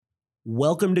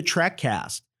Welcome to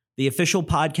TrekCast, the official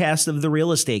podcast of the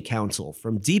Real Estate Council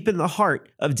from deep in the heart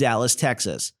of Dallas,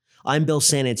 Texas. I'm Bill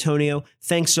San Antonio.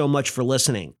 Thanks so much for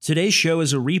listening. Today's show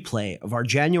is a replay of our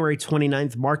January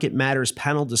 29th Market Matters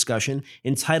panel discussion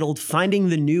entitled Finding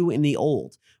the New in the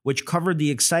Old, which covered the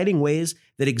exciting ways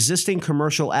that existing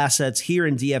commercial assets here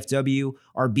in DFW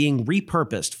are being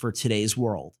repurposed for today's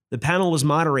world. The panel was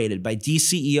moderated by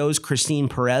DCEO's Christine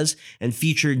Perez and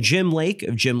featured Jim Lake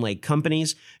of Jim Lake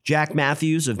Companies, Jack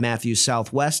Matthews of Matthews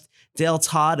Southwest, Dale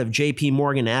Todd of JP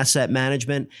Morgan Asset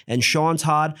Management, and Sean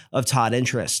Todd of Todd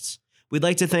Interests. We'd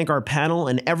like to thank our panel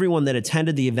and everyone that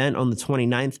attended the event on the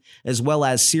 29th, as well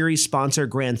as series sponsor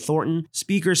Grant Thornton,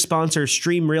 speaker sponsor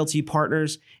Stream Realty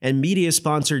Partners, and media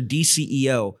sponsor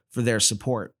DCEO for their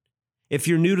support. If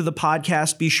you're new to the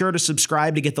podcast, be sure to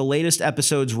subscribe to get the latest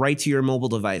episodes right to your mobile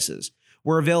devices.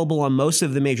 We're available on most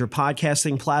of the major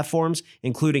podcasting platforms,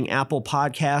 including Apple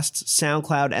Podcasts,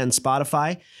 SoundCloud, and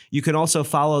Spotify. You can also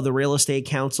follow the Real Estate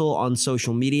Council on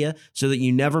social media so that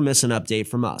you never miss an update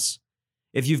from us.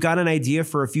 If you've got an idea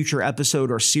for a future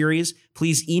episode or series,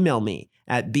 please email me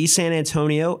at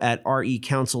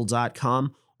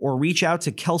bsanantonio@recouncil.com or reach out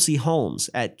to Kelsey Holmes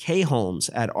at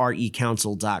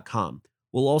kholmes@recouncil.com.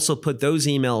 We'll also put those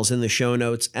emails in the show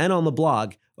notes and on the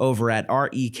blog over at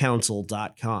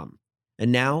recouncil.com.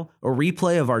 And now, a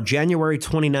replay of our January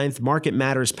 29th Market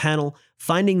Matters panel,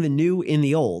 Finding the New in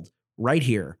the Old, right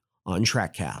here on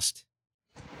TrekCast.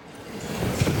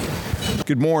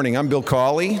 Good morning. I'm Bill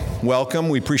Cawley. Welcome.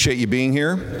 We appreciate you being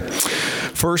here.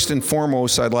 First and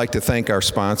foremost, I'd like to thank our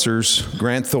sponsors,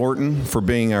 Grant Thornton for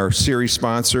being our series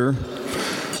sponsor,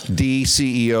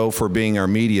 DCEO for being our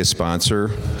media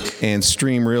sponsor, and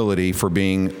Stream Realty for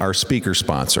being our speaker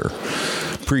sponsor.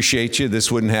 Appreciate you.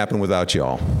 This wouldn't happen without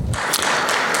y'all.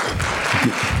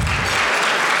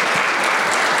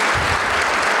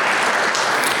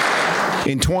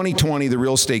 In 2020, the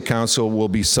Real Estate Council will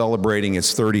be celebrating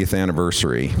its 30th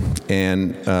anniversary.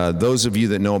 And those of you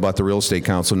that know about the Real Estate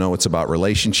Council know it's about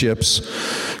relationships,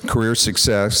 career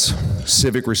success,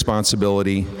 civic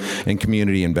responsibility, and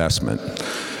community investment.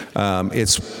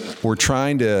 We're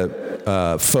trying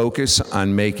to focus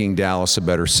on making Dallas a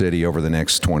better city over the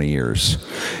next 20 years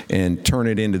and turn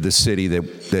it into the city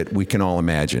that we can all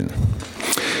imagine.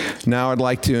 Now I'd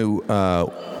like to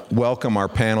welcome our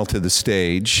panel to the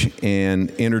stage and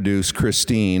introduce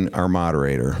Christine, our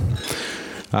moderator.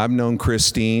 I've known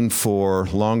Christine for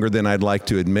longer than I'd like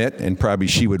to admit, and probably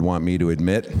she would want me to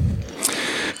admit.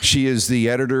 She is the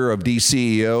editor of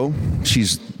DCEO.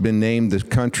 She's been named the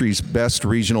country's best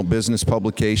regional business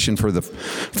publication for the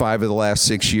 5 of the last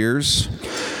 6 years.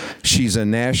 She's a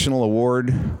national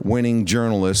award-winning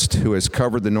journalist who has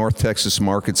covered the North Texas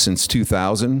market since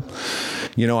 2000.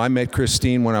 You know, I met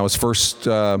Christine when I was first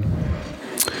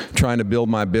trying to build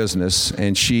my business,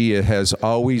 and she has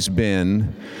always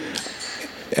been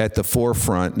at the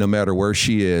forefront, no matter where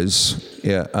she is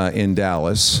in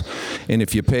Dallas. And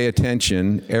if you pay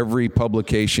attention, every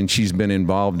publication she's been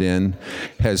involved in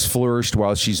has flourished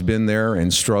while she's been there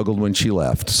and struggled when she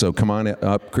left. So come on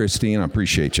up, Christine. I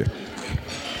appreciate you.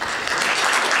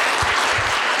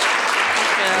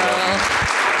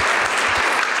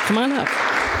 Come on up.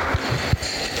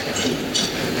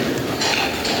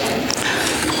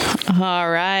 All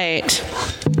right. I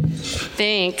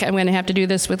think I'm going to have to do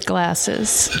this with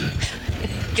glasses.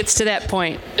 Gets to that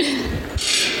point.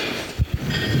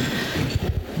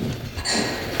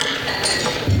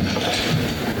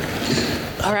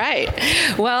 All right.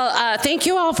 Well, thank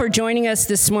you all for joining us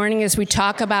this morning as we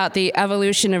talk about the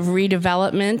evolution of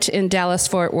redevelopment in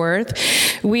Dallas-Fort Worth.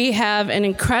 We have an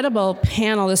incredible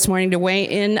panel this morning to weigh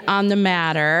in on the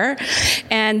matter,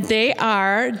 and they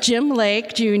are Jim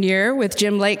Lake Jr. with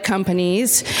Jim Lake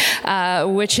Companies,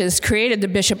 which has created the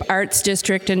Bishop Arts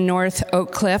District in North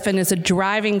Oak Cliff and is a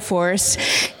driving force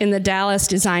in the Dallas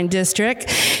Design District.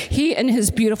 He and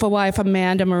his beautiful wife,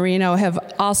 Amanda Marino, have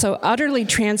also utterly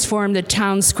transformed the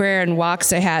town square in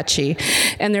Waxahachie,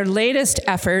 and their latest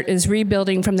effort is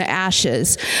rebuilding from the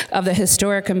ashes of the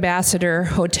historic Ambassador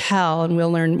Hotel, and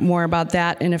we'll learn more about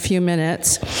that in a few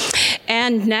minutes.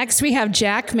 And next we have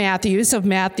Jack Matthews of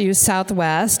Matthews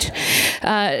Southwest.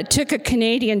 Took a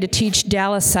Canadian to teach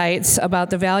Dallasites about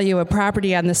the value of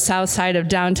property on the south side of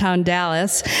downtown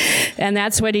Dallas, and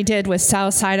that's what he did with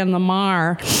Southside on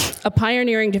Lamar, a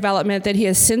pioneering development that he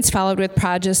has since followed with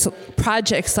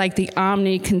projects like the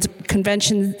Omni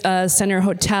Convention Center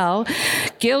Hotel,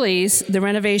 Gillies, the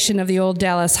renovation of the old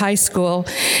Dallas High School.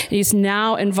 He's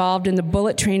now involved in the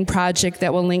bullet train project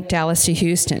that will link Dallas to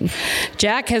Houston.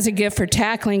 Jack has a gift for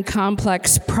tackling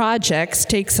complex projects,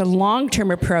 takes a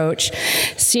long-term approach,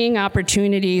 seeing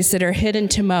opportunities that are hidden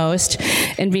to most,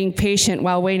 and being patient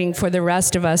while waiting for the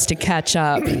rest of us to catch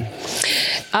up.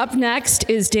 Up next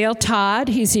is Dale Todd.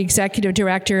 He's the Executive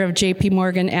Director of J.P.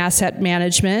 Morgan Asset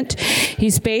Management.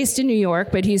 He's based in New York,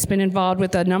 but he's been involved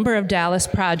with a number of Dallas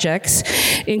projects,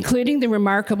 including the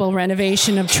remarkable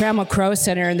renovation of Trammell Crow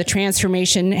Center and the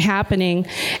transformation happening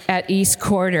at East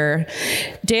Quarter.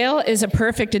 Dale is a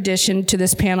perfect addition to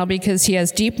this panel because he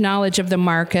has deep knowledge of the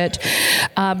market,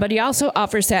 but he also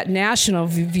offers that national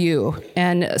view.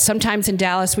 And sometimes in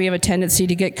Dallas, we have a tendency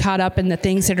to get caught up in the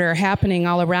things that are happening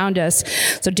all around us.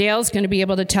 So Dale's going to be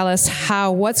able to tell us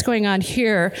how what's going on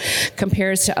here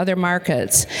compares to other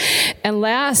markets. And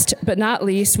last but not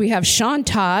least, we have Sean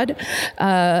Todd,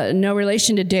 no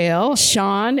relation to Dale.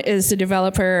 Sean is the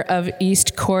developer of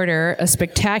East Quarter, a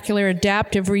spectacular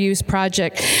adaptive reuse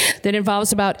project that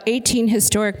involves about 18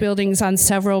 historic buildings on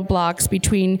several blocks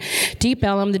between Deep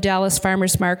Ellum, the Dallas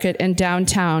Farmers Market, and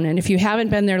downtown. And if you haven't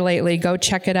been there lately, go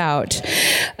check it out.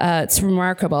 It's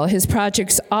remarkable. His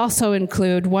projects also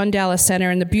include One Dallas Center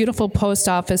and the beautiful post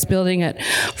office building at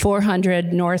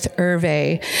 400 North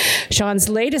Irvay. Sean's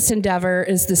latest endeavor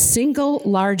is the single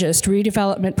largest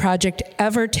redevelopment project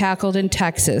ever tackled in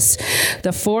Texas,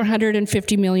 the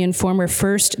 $450 million former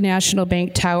First National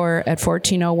Bank Tower at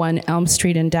 1401 Elm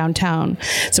Street in downtown.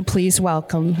 So please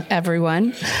welcome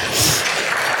everyone.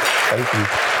 Thank you.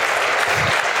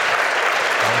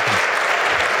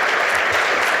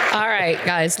 All right,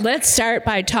 guys, let's start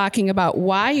by talking about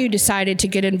why you decided to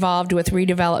get involved with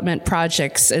redevelopment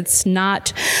projects. It's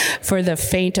not for the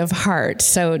faint of heart.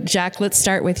 So, Jack, let's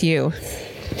start with you.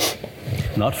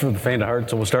 Not for the faint of heart,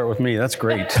 so we'll start with me. That's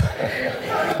great.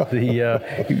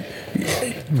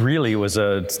 Really was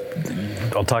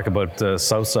I'll talk about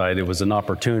Southside. It was an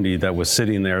opportunity that was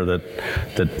sitting there that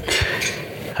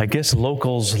I guess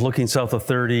locals looking south of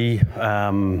 30,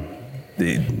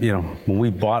 when we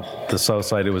bought the South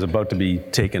Side, it was about to be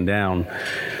taken down.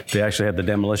 They actually had the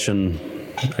demolition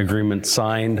agreement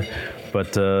signed,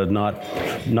 but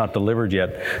not delivered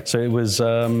yet. So it was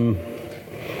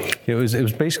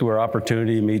basically where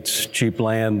opportunity meets cheap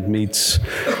land, meets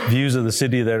views of the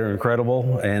city that are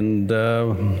incredible, and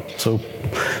so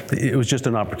it was just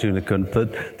an opportunity that couldn't.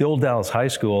 But the old Dallas High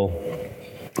School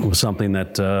was something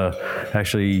that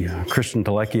actually Christian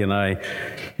Telecki and I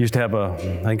used to have I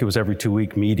think it was every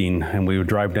 2-week meeting, and we would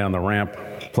drive down the ramp,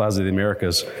 Plaza of the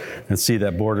Americas, and see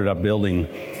that boarded up building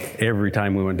every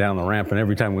time we went down the ramp. And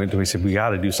every time we went to, we said, we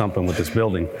got to do something with this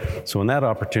building. So when that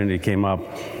opportunity came up,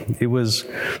 it was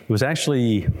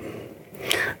actually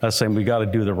us saying we got to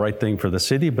do the right thing for the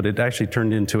city, but it actually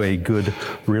turned into a good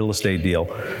real estate deal.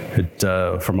 It,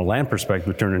 from a land perspective,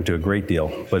 it turned into a great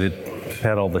deal, but it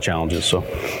had all the challenges. So.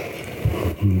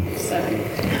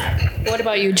 What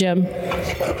about you, Jim?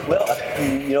 Well,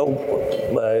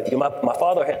 my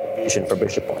father had a vision for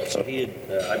Bishop Park, so I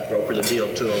brokered the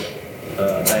deal to him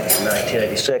back in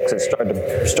 1986 and started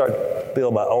to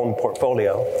build my own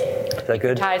portfolio. Is that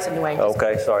good? Ties in the way.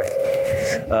 Okay, sorry.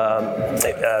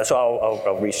 So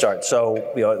I'll restart. So,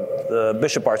 the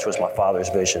Bishop Arts was my father's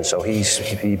vision. So I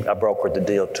brokered the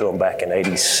deal to him back in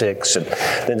 '86, and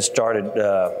then started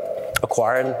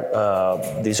acquiring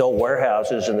these old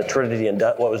warehouses in the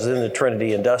what was in the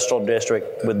Trinity Industrial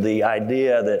District, with the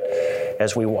idea that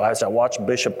as I watched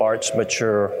Bishop Arts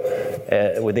mature,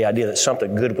 with the idea that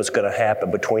something good was going to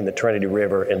happen between the Trinity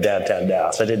River and downtown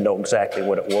Dallas. I didn't know exactly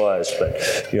what it was, but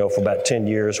for about 10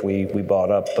 years we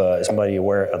bought up as many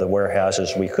of the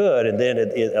warehouses as we could, and then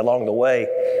along the way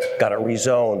got it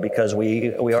rezoned because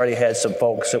we already had some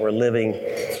folks that were living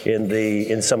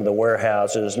in some of the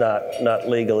warehouses, not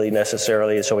legally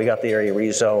necessarily, so we got the area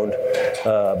rezoned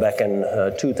back in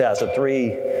 2003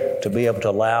 to be able to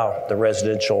allow the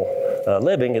residential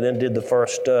living, and then did the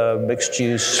first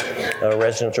mixed-use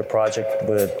residential project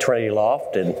with Trinity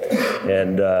Loft, and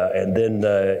then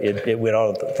it went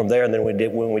on from there. And then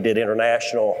when we did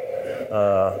International,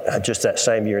 just that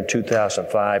same year in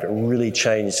 2005, it really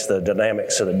changed the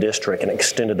dynamics of the district and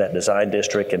extended that design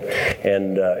district.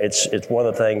 And it's one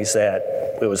of the things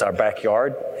that it was our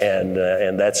backyard,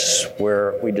 and that's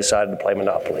where we decided to play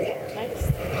Monopoly.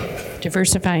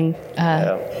 Diversifying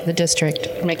the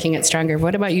district, making it stronger.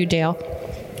 What about you, Dale?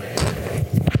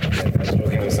 I was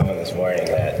joking with someone this morning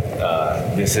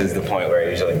that this is the point where I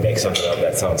usually make something up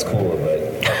that sounds cool, but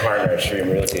my partner at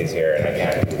Stream Realty is here, and I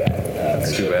can't do that.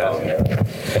 It's too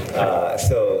bad.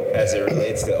 So as it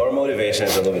relates to our motivation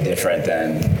is a little bit different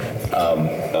than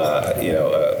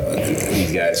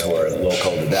these guys who are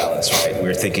local to Dallas, right?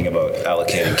 We're thinking about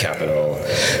allocating capital.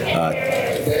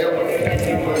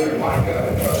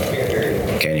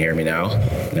 Can you hear me now?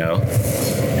 No?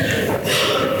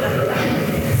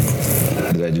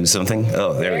 Did I do something?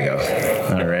 Oh, there we go.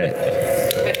 All right.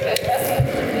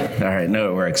 All right, no,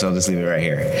 it works. I'll just leave it right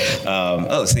here.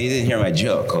 So you didn't hear my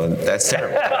joke. Well, that's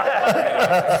terrible.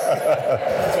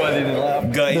 That's why they didn't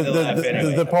laugh. Got you to laugh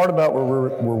anyway. The part about where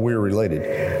we're related.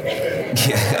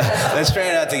 Yeah. Let's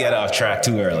try not to get off track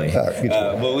too early.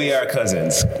 But we are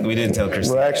cousins. We didn't tell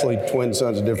Christine. We're actually twin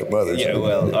sons of different mothers. Yeah,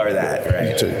 well, or that,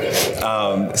 right?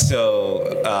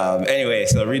 Anyway,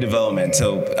 so redevelopment.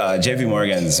 So JP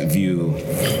Morgan's view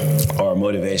or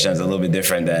motivation is a little bit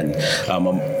different than a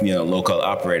local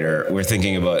operator. We're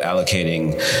thinking about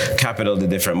allocating capital to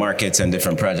different markets and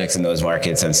different projects in those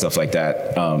markets and stuff like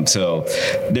that. So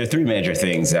there are three major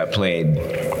things that played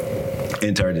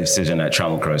into our decision at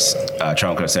Trammell Crow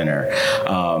Center.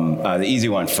 The easy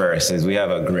one first is we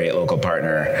have a great local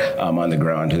partner on the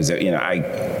ground who's,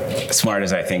 smart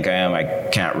as I think I am, I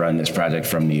can't run this project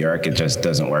from New York. It just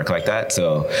doesn't work like that.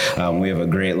 So we have a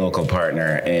great local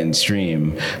partner in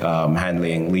Stream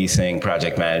handling leasing,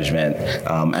 project management,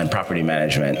 and property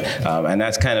management. And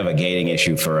that's kind of a gating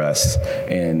issue for us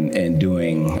in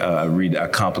doing a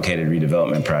complicated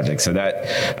redevelopment project. So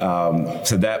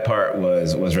that part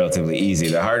was relatively easy.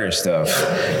 The harder stuff,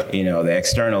 the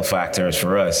external factors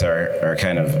for us are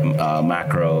kind of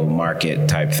macro market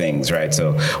type things, right?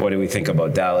 So what do we think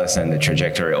about Dallas and the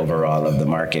trajectory overall of the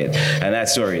market? And that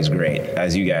story is great.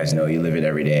 As you guys know, you live it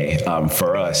every day.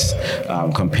 For us,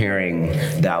 comparing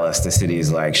Dallas to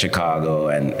cities like Chicago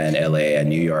and LA and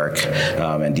New York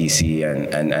and DC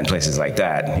and places like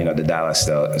that, the Dallas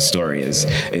story is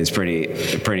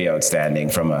pretty outstanding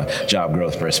from a job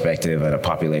growth perspective and a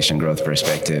population growth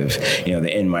perspective.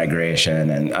 The in-migration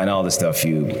and all the stuff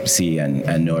you see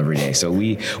and know every day. So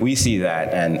we see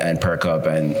that and perk up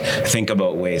and think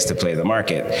about ways to play the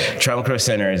market. Trammell Crow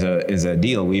Center is a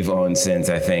deal we've owned since,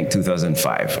 I think,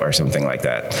 2005 or something like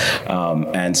that.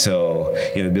 And so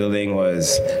the building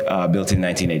was built in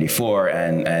 1984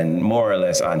 and more or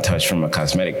less untouched from a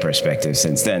cosmetic perspective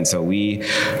since then. So we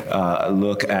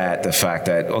look at the fact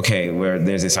that, where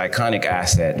there's this iconic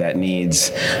asset that needs,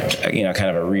 kind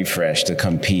of a refresh to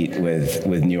compete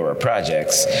with newer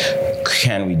projects.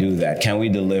 Can we do that? Can we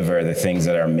deliver the things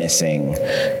that are missing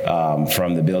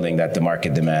from the building that the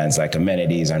market demands, like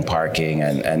amenities and parking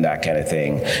and that kind of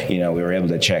thing? We were able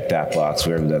to check that box.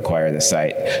 We were able to acquire the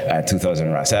site at 2000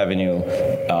 Ross Avenue.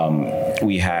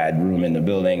 We had room in the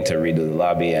building to redo the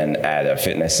lobby and add a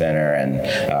fitness center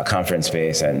and conference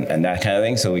space and that kind of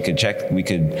thing. So we could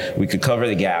cover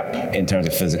the gap in terms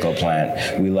of physical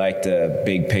plant. We liked the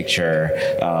big picture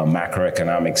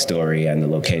macroeconomic story and the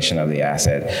location of the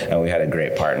asset, and we had a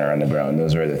great partner on the ground.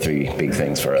 Those were the three big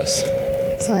things for us.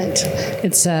 Excellent.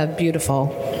 It's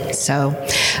beautiful. So,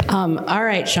 all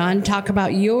right, Sean, talk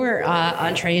about your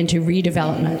entree into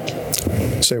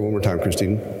redevelopment. Say it one more time,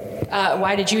 Christine.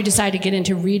 Why did you decide to get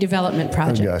into redevelopment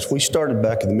projects? Oh, gosh, we started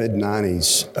back in the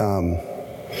mid-'90s,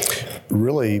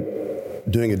 really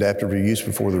doing adaptive reuse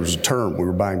before there was a term. We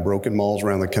were buying broken malls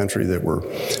around the country that were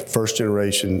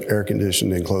first-generation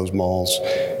air-conditioned enclosed malls,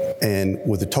 and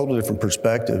with a total different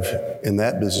perspective in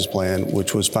that business plan,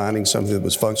 which was finding something that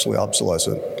was functionally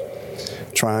obsolescent,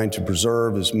 trying to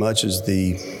preserve as much as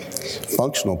the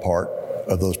functional part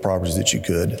of those properties that you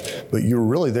could, but you were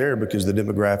really there because of the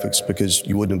demographics, because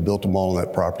you wouldn't have built a mall on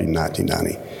that property in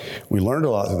 1990. We learned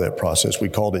a lot through that process. We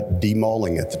called it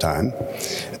demalling at the time,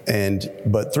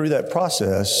 but through that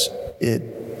process,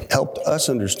 it helped us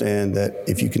understand that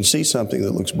if you can see something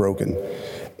that looks broken,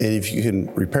 and if you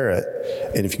can repair it,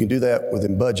 and if you can do that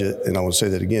within budget, and I want to say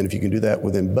that again, if you can do that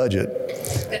within budget,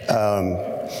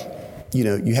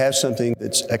 you have something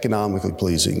that's economically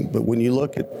pleasing. But when you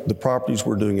look at the properties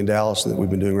we're doing in Dallas and that we've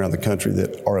been doing around the country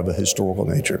that are of a historical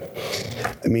nature,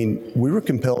 we were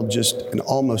compelled just in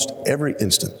almost every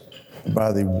instant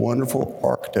by the wonderful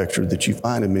architecture that you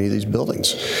find in many of these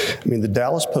buildings. The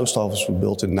Dallas Post Office was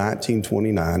built in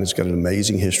 1929. It's got an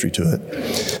amazing history to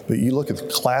it. But you look at the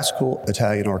classical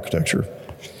Italian architecture,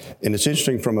 and it's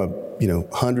interesting from a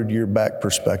 100-year back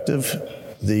perspective,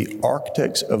 the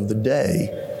architects of the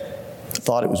day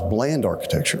thought it was bland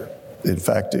architecture. In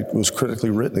fact, it was critically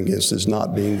written against as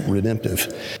not being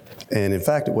redemptive. And in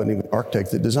fact, it wasn't even an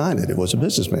architect that designed it. It was a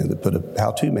businessman that put a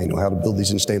how-to manual, how to build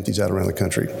these and stamp these out around the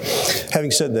country.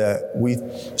 Having said that, we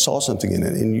saw something in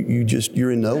it, and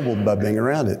you're ennobled by being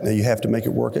around it. Now you have to make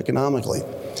it work economically.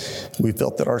 We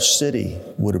felt that our city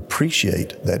would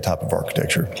appreciate that type of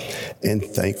architecture, and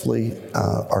thankfully,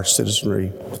 our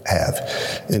citizenry have.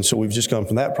 And so we've just gone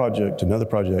from that project to another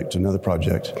project to another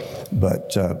project.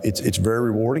 But it's very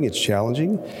rewarding. It's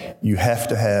challenging. You have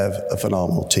to have a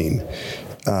phenomenal team.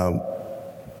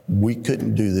 We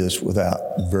couldn't do this without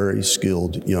very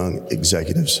skilled young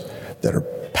executives that are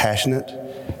passionate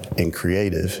and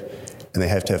creative, and they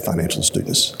have to have financial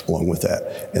students along with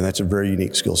that. And that's a very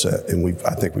unique skill set, and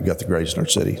I think we've got the greatest in our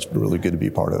city. It's been really good to be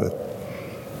a part of it.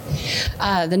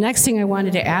 The next thing I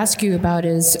wanted to ask you about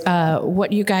is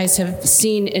what you guys have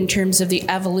seen in terms of the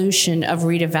evolution of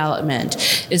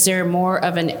redevelopment. Is there more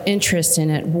of an interest in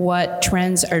it? What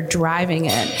trends are driving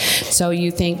it? So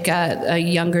you think a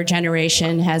younger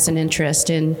generation has an interest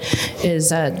in,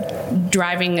 is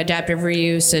driving adaptive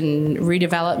reuse and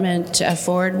redevelopment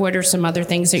forward? What are some other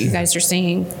things that you guys are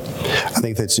seeing? I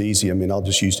think that's easy. I mean, I'll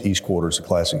just use East Quarter as a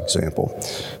classic example.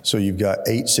 So you've got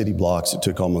 8 city blocks that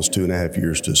took almost 2.5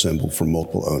 years to assemble from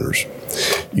multiple owners.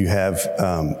 You have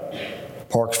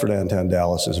Parks for Downtown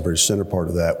Dallas is a very center part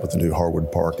of that with the new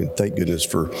Harwood Park, and thank goodness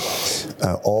for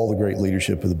all the great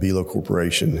leadership of the Belo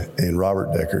Corporation and Robert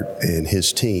Deckert and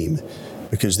his team,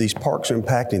 because these parks are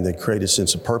impacting. They create a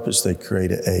sense of purpose. They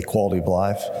create a quality of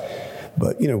life.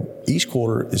 But, East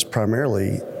Quarter is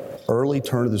primarily early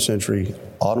turn of the century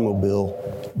automobile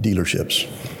dealerships.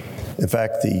 In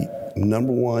fact, the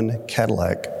 #1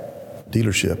 Cadillac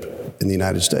dealership in the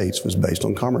United States was based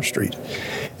on Commerce Street.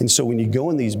 And so when you go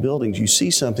in these buildings, you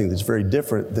see something that's very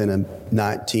different than a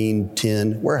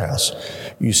 1910 warehouse.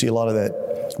 You see a lot of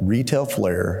that retail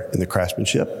flair in the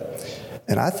craftsmanship.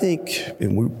 And I think,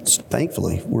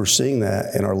 thankfully, we're seeing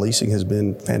that, and our leasing has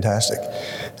been fantastic.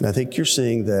 And I think you're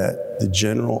seeing that the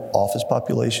general office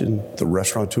population, the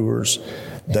restaurateurs,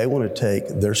 they want to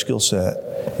take their skill set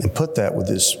and put that with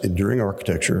this enduring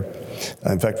architecture.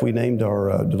 In fact, we named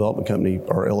our development company,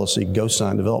 our LLC, Ghost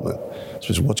Sign Development.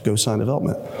 So what's Ghost Sign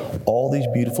Development? All these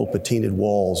beautiful patinaed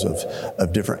walls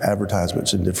of different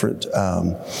advertisements and different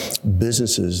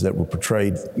businesses that were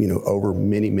portrayed, over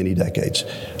many, many decades.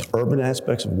 Urban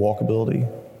aspects of walkability.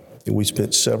 And we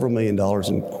spent several $1 million,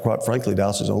 and quite frankly,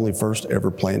 Dallas is the only first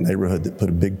ever planned neighborhood that put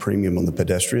a big premium on the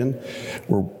pedestrian.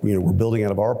 We're building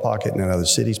out of our pocket and out of the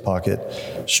city's pocket,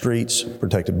 streets,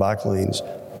 protected bike lanes,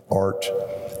 art,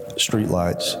 street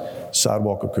lights,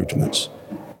 sidewalk accoutrements,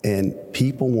 and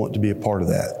people want to be a part of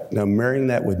that. Now, marrying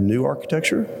that with new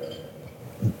architecture,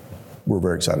 we're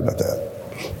very excited about that.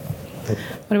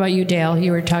 What about you, Dale?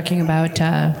 You were talking about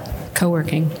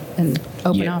co-working and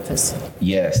open office.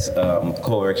 Yes,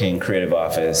 co-working, creative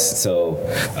office. So,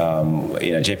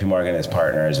 JP Morgan is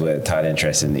partners with Todd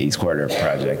Interest in the East Quarter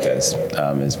project, as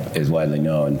is widely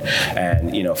known.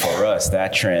 And for us,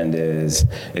 that trend is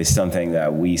something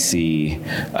that we see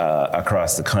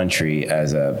across the country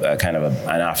as a kind of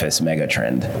an office mega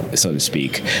trend, so to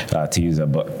speak. To use a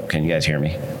book, can you guys hear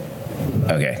me?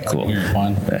 Okay, cool. You're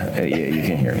fine. Yeah, you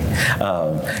can hear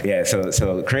me.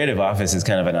 So creative office is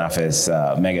kind of an office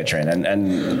mega trend,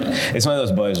 and it's one of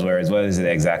those buzzwords. What does it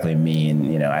exactly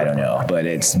mean? I don't know, but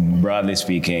it's broadly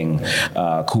speaking,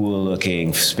 cool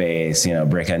looking space,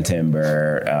 brick and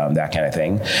timber, that kind of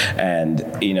thing. And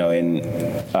in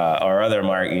our other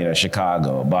market,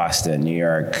 Chicago, Boston, New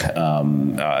York,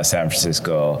 San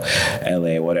Francisco,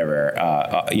 LA, whatever.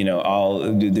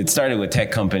 It started with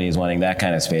tech companies wanting that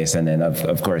kind of space, and then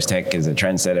of course tech is a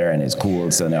trendsetter and it's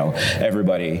cool, so now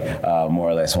everybody more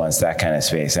or less wants that kind of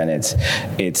space, and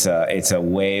it's a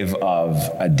wave of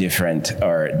a different,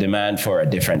 or demand for a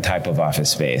different type of office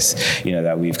space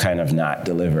that we've kind of not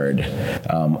delivered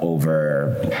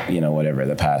over whatever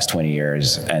the past 20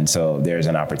 years. And so there's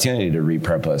an opportunity to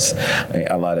repurpose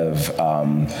a lot of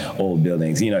old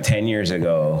buildings. 10 years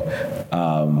ago,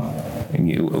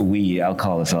 I'll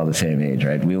call us all the same age,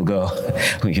 right? We'll go,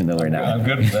 even though we're not. I'm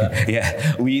good with that.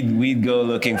 Yeah, we'd go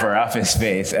looking for office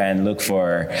space and look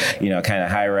for, kind of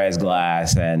high-rise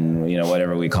glass and,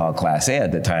 whatever we call Class A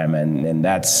at the time. And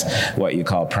that's what you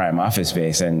call prime office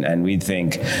space. And we'd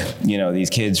think, these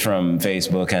kids from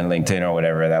Facebook and LinkedIn or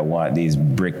whatever that want these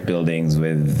brick buildings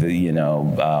with,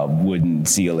 wooden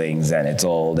ceilings and it's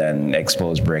old and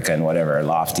exposed brick and whatever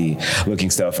lofty looking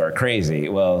stuff are crazy.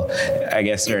 Well, I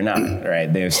guess they're not. trend,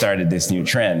 right? They've started this new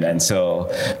trend. And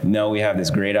so now we have this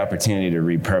great opportunity to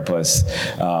repurpose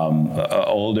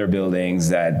older buildings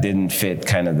that didn't fit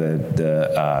kind of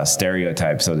the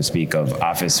stereotype, so to speak, of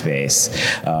office space.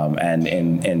 And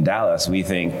in Dallas, we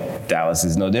think Dallas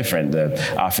is no different.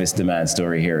 The office demand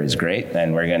story here is great,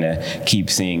 and we're going to keep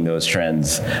seeing those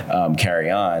trends carry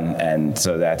on. And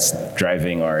so that's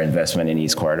driving our investment in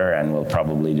East Corridor, and we'll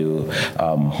probably do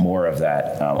more of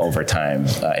that over time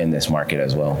in this market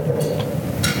as well.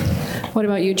 What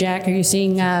about you, Jack? Are you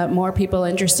seeing more people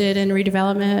interested in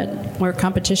redevelopment, more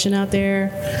competition out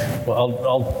there? Well,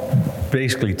 I'll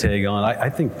basically tag on. I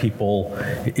think people,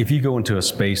 if you go into a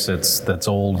space that's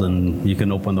old and you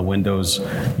can open the windows,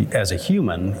 as a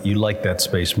human, you like that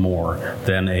space more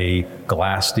than a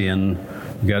glassed in.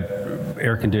 You got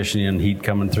air conditioning and heat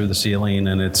coming through the ceiling,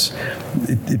 and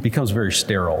it becomes very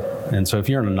sterile. And so if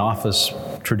you're in an office,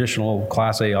 traditional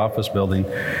Class A office building,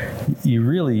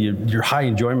 your high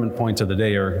enjoyment points of the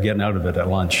day are getting out of it at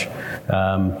lunch.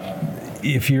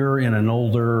 If you're in an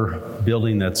older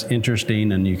building that's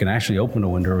interesting and you can actually open a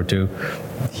window or two,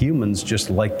 humans just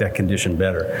like that condition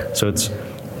better. So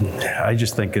I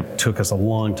just think it took us a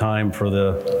long time for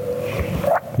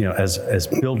as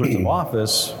builders of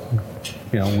office,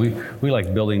 we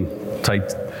like building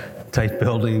tight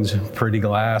buildings, pretty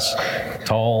glass,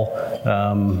 tall,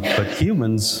 but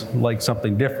humans like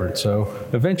something different. So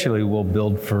eventually we'll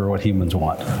build for what humans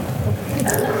want.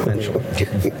 Eventually.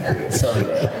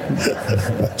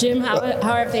 Jim,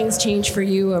 how have things changed for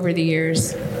you over the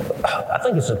years? I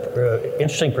think it's an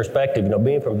interesting perspective.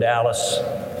 Being from Dallas,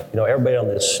 everybody on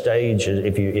this stage,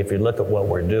 if you look at what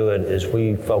we're doing, is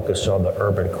we focus on the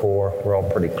urban core. We're all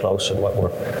pretty close in what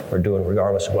we're doing,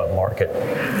 regardless of what market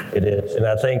it is. And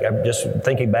I think, I'm just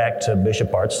thinking back to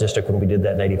Bishop Arts District when we did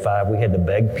that in '85, we had to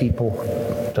beg people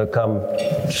to come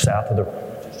south of the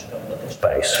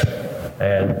space.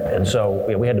 And so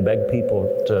we had to beg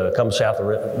people to come south of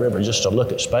the river just to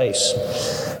look at space.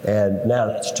 And now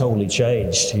that's totally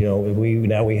changed. We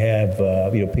have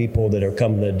people that are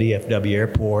coming to DFW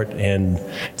Airport and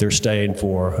they're staying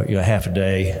for half a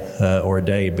day or a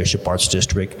day in Bishop Arts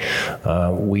District.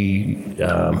 We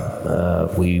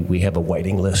have a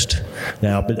waiting list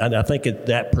now, but I think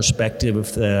that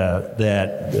perspective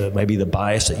that maybe the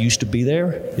bias that used to be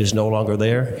there is no longer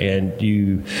there, and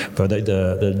for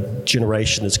the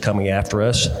generation that's coming after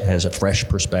us has a fresh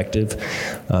perspective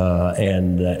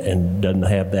and doesn't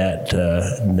have that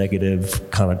negative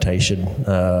connotation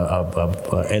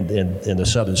and in the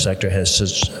southern sector has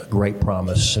such great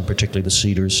promise, and particularly the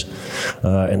Cedars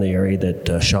in the area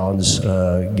that Sean's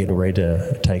getting ready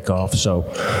to take off. So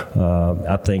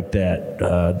I think that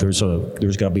there's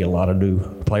going to be a lot of new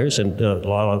players and a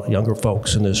lot of younger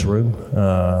folks in this room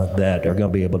that are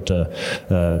going to be able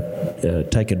to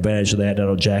take advantage of that. I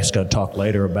know Jack's going to talk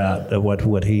later about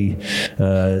what he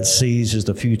sees as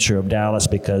the future of Dallas,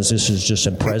 because this is just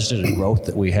unprecedented growth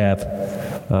that we have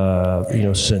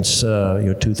since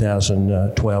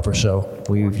 2012 or so.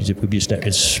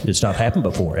 It's not happened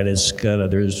before, and it's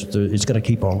gonna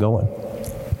keep on going.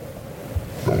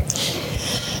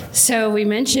 So we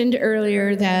mentioned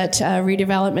earlier that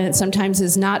redevelopment sometimes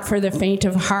is not for the faint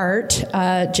of heart.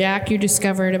 Jack, you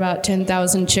discovered about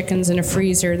 10,000 chickens in a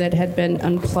freezer that had been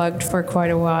unplugged for quite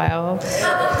a while.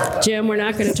 Jim, we're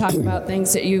not going to talk about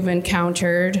things that you've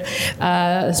encountered,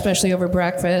 especially over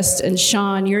breakfast. And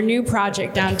Sean, your new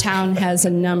project downtown has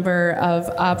a number of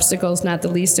obstacles, not the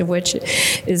least of which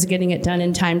is getting it done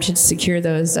in time to secure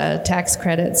those tax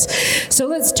credits. So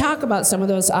let's talk about some of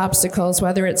those obstacles,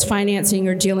 whether it's financing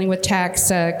or dealing with tax,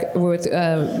 codes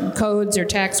or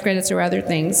tax credits or other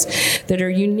things that are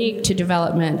unique to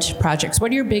development projects.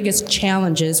 What are your biggest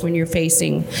challenges when you're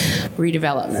facing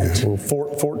redevelopment? Well,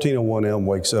 1401 Elm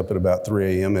wakes up at about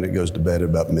 3 a.m. and it goes to bed at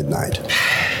about midnight.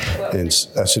 And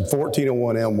I said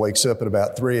 1401 Elm wakes up at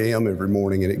about 3 a.m. every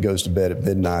morning and it goes to bed at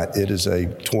midnight. It is a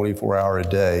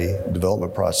 24-hour-a-day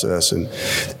development process, and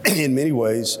in many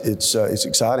ways it's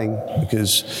exciting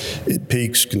because it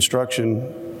peaks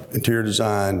construction, interior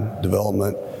design,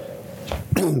 development,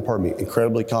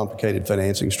 incredibly complicated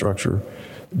financing structure.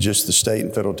 Just the state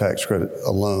and federal tax credit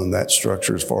alone, that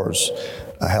structure as far as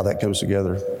how that comes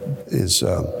together is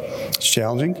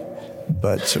challenging.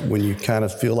 But when you kind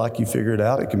of feel like you figure it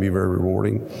out, it can be very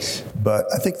rewarding. But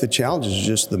I think the challenge is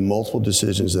just the multiple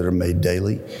decisions that are made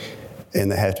daily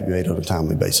and that have to be made on a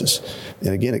timely basis. And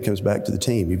again, it comes back to the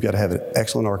team. You've got to have an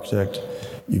excellent architect.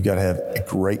 You've got to have a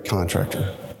great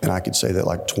contractor. And I could say that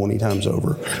like 20 times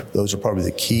over. Those are probably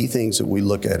the key things that we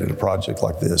look at in a project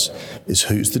like this, is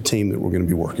who's the team that we're going to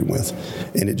be working with.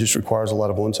 And it just requires a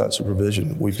lot of on-site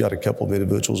supervision. We've got a couple of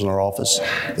individuals in our office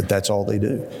that's all they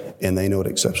do, and they know it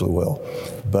exceptionally well.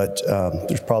 But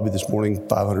there's probably this morning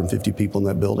 550 people in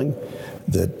that building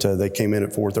that they came in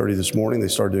at 4:30 this morning. They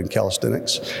started doing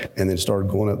calisthenics and then started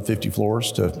going up 50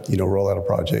 floors to roll out a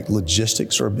project.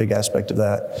 Logistics are a big aspect of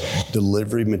that.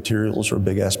 Delivery materials are a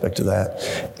big aspect of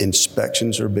that.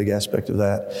 Inspections are a big aspect of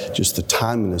that. Just the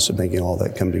timeliness of making all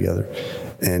that come together.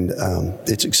 And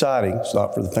it's exciting. It's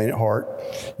not for the faint at heart.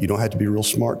 You don't have to be real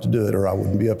smart to do it, or I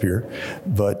wouldn't be up here.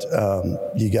 But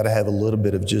you got to have a little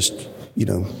bit of just,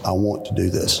 I want to do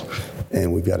this.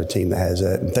 And we've got a team that has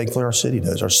that. And thankfully our city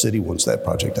does. Our city wants that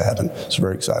project to happen. It's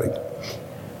very exciting.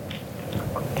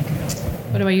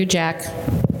 What about you, Jack?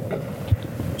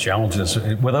 Challenges.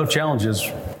 Without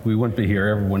challenges, we wouldn't be here.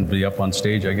 Everyone wouldn't be up on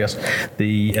stage, I guess.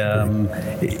 The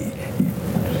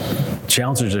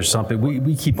challenges are something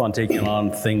we keep on taking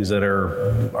on things that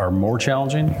are more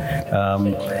challenging.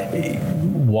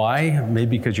 Why?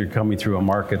 Maybe because you're coming through a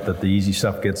market that the easy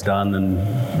stuff gets done, and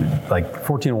like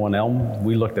 1401 Elm,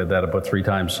 we looked at that about 3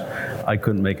 times. I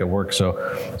couldn't make it work. So,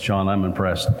 Sean, I'm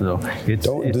impressed. So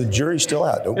the jury's still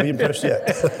out. Don't be impressed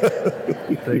yet.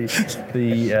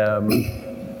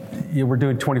 We're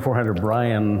doing 2400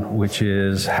 Bryan, which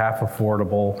is half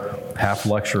affordable, half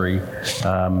luxury.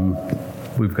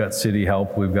 We've got city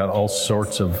help. We've got all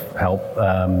sorts of help,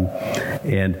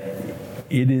 and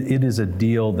it is a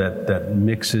deal that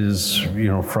mixes,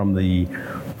 from the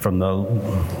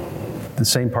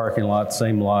same parking lot,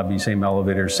 same lobby, same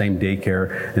elevator, same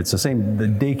daycare. It's the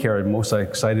daycare I'm most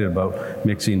excited about,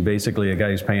 mixing basically a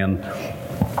guy who's paying,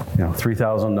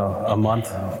 $3,000 a month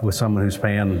with someone who's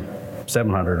paying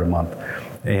 $700 a month.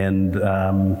 And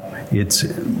it's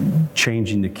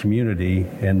changing the community.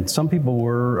 And some people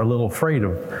were a little afraid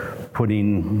of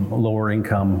putting lower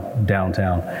income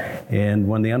downtown. And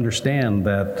when they understand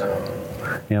that,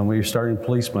 when you're starting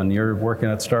policeman, you're working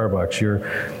at Starbucks,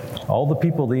 all the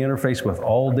people they interface with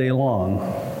all day long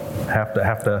have to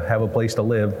have a place to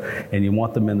live, and you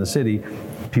want them in the city.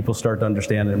 People start to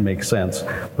understand it and make sense.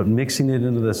 But mixing it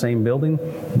into the same building,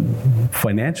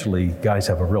 financially, guys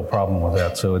have a real problem with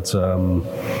that. So it's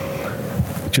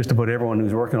just about everyone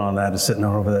who's working on that is sitting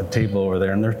over that table over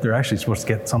there, and they're actually supposed to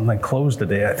get something closed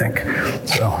today, I think.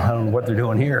 So I don't know what they're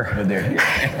doing here. But they're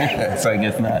here. So I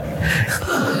guess not.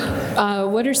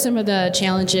 What are some of the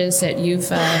challenges that you've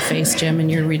faced, Jim, in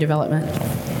your redevelopment?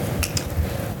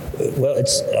 Well,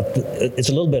 it's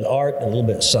a little bit art and a little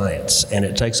bit science, and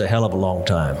it takes a hell of a long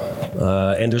time.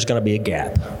 And there's going to be a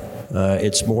gap.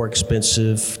 It's more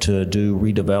expensive to do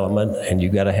redevelopment, and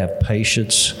you've got to have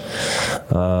patience,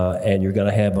 and you're going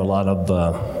to have a lot of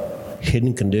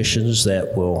hidden conditions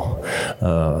that will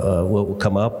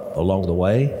come up along the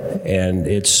way, and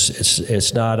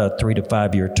it's not a 3 to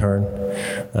 5 year turn.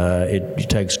 It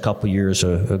takes a couple of years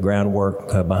of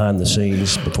groundwork behind the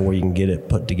scenes before you can get it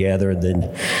put together, and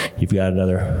then you've got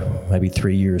another maybe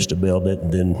 3 years to build it,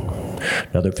 and then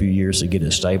another few years to get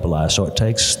it stabilized. So it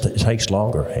takes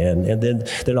longer, and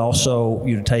then also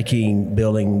taking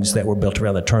buildings that were built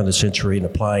around the turn of the century and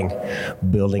applying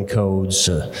building codes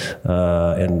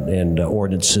and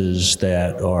ordinances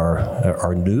that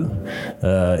are new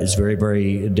is very,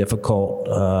 very difficult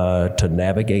to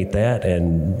navigate that,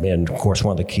 and of course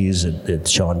one of the keys that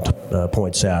Sean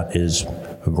points out is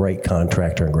a great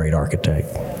contractor and great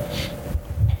architect.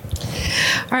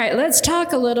 All right, let's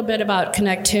talk a little bit about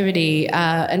connectivity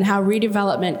and how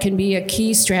redevelopment can be a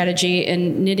key strategy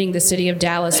in knitting the city of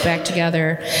Dallas back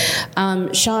together.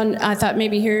 Sean, I thought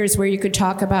maybe here's where you could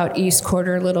talk about East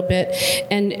Quarter a little bit,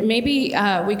 and maybe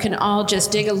we can all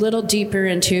just dig a little deeper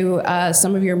into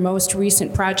some of your most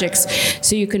recent projects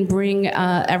so you can bring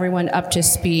everyone up to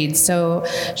speed. So,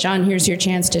 Sean, here's your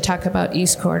chance to talk about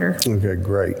East Quarter. Okay,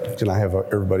 great. Can I have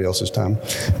everybody else's time?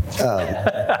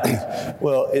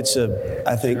 Well, I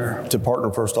think to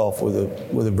partner first off with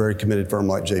a very committed firm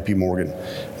like J.P. Morgan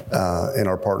and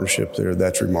our partnership there,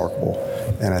 that's remarkable.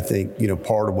 And I think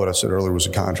part of what I said earlier was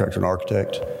a contractor and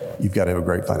architect. You've got to have a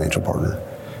great financial partner,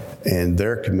 and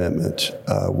their commitment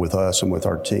with us and with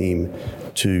our team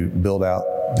to build out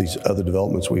these other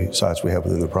sites we have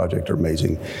within the project are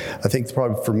amazing. I think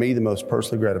probably for me the most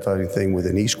personally gratifying thing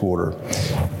within East Quarter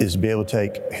is to be able to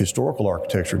take historical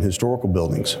architecture and historical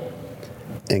buildings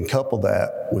and couple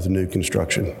that with new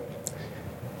construction.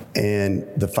 And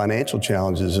the financial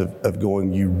challenges of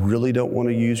going, you really don't want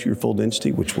to use your full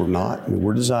density, which we're not. I mean,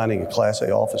 we're designing a Class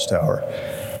A office tower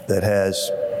that has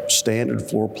standard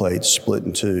floor plates split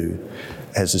in two,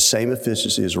 has the same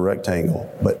efficiency as a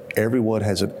rectangle, but everyone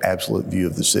has an absolute view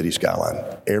of the city skyline.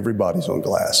 Everybody's on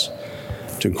glass.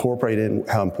 To incorporate in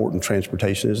how important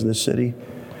transportation is in this city,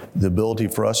 the ability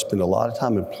for us to spend a lot of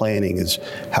time in planning is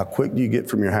how quick do you get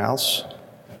from your house,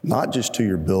 not just to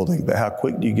your building, but how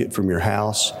quick do you get from your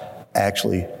house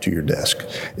actually to your desk.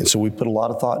 And so we put a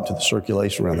lot of thought into the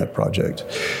circulation around that project.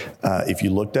 If you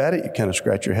looked at it, you kind of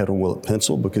scratch your head on will it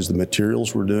pencil, because the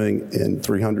materials we're doing in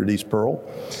 300 East Pearl,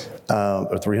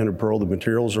 or 300 Pearl, the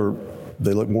materials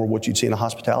they look more what you'd see in a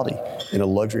hospitality, in a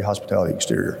luxury hospitality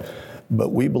exterior.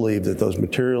 But we believe that those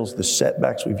materials, the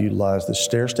setbacks we've utilized, the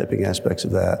stair-stepping aspects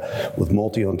of that with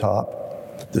multi on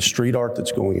top, the street art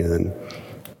that's going in,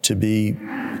 to be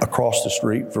across the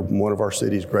street from one of our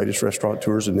city's greatest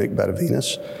restaurateurs, Nick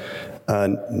Badavinas.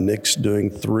 Nick's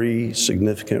doing 3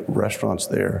 significant restaurants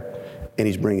there, and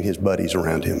he's bringing his buddies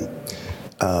around him.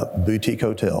 Boutique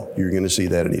hotel, you're going to see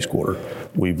that in East Quarter.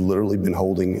 We've literally been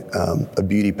holding a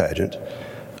beauty pageant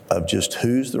of just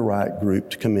who's the right group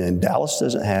to come in. Dallas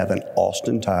doesn't have an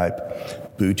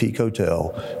Austin-type boutique hotel,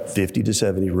 50 to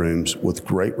 70 rooms with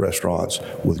great restaurants,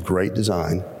 with great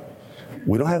design.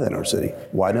 We don't have that in our city.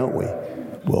 Why don't we?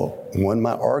 Well, one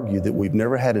might argue that we've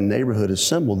never had a neighborhood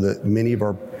assembled that many of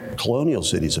our colonial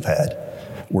cities have had,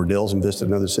 where Dells and Vista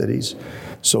and other cities.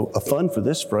 So a fun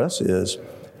for us is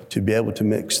to be able to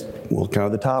mix, well, kind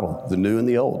of the title, the new and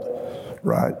the old,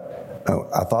 right?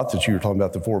 I thought that you were talking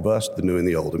about the 4 of us, the new and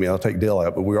the old. I mean, I'll take Dale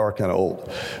out, but we are kind of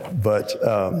old. But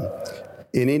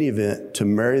in any event, to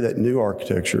marry that new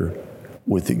architecture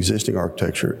with the existing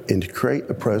architecture and to create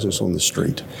a presence on the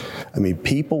street. I mean,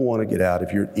 people want to get out.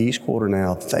 If you're at East Quarter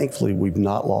now, thankfully, we've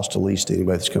not lost a lease to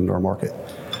anybody that's come to our market.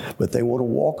 But they want to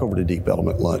walk over to Deep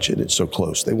Element Lunch, and it's so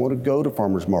close. They want to go to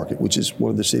Farmers Market, which is one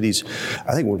of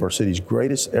our city's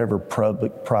greatest ever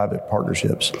public-private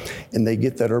partnerships. And they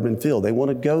get that urban feel. They want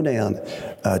to go down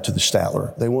to the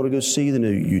Statler. They want to go see the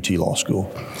new UT Law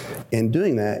School. And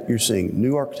doing that, you're seeing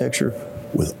new architecture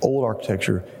with old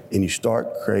architecture, and you start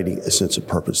creating a sense of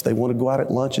purpose. They want to go out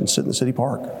at lunch and sit in the city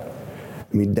park.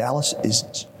 I mean, Dallas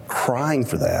is crying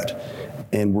for that.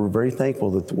 And we're very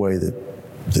thankful that the way that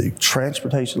the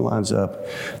transportation lines up,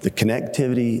 the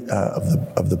connectivity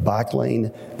of the bike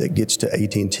lane that gets to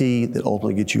AT&T, that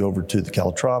ultimately gets you over to the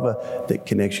Calatrava, that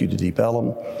connects you to Deep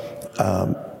Ellum.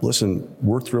 Listen,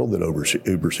 we're thrilled that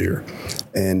Uber's here.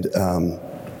 And,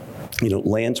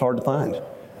 land's hard to find.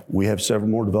 We have several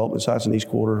more development sites in East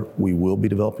Quarter. We will be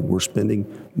developing. We're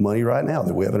spending money right now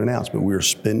that we haven't announced, but we are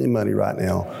spending money right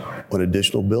now on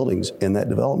additional buildings in that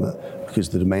development because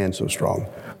the demand's so strong.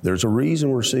 There's a reason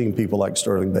we're seeing people like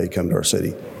Sterling Bay come to our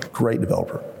city. Great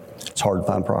developer. It's hard to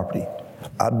find property.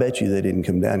 I bet you they didn't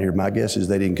come down here. My guess is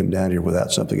they didn't come down here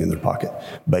without something in their pocket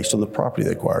based on the property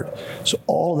they acquired. So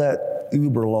all of that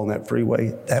Uber along that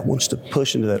freeway, that wants to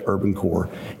push into that urban core.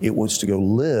 It wants to go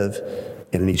live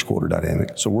in an East Quarter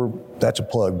dynamic. So that's a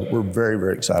plug. We're very,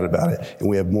 very excited about it, and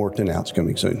we have more to announce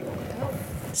coming soon.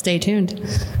 Stay tuned.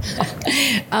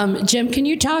 Jim, can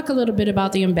you talk a little bit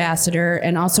about the Ambassador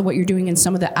and also what you're doing in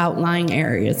some of the outlying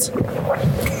areas?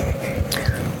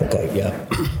 Okay, yeah.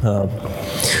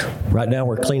 Right now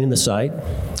we're cleaning the site.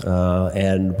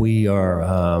 And we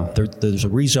are, there's a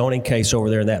rezoning case over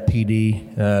there in that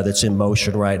PD that's in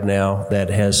motion right now that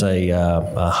has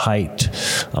a height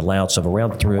allowance of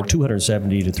around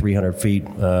 270 to 300 feet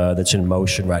that's in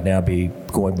motion right now, be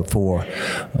going before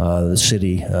the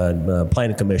city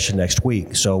planning commission next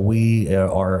week. So we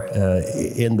are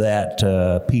in that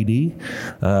PD.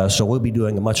 So we'll be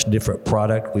doing a much different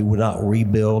product. We will not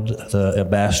rebuild the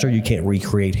Ambassador. You can't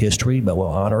recreate history, but we'll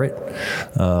honor it.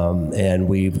 And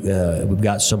we've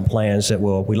got some plans that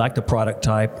we like the product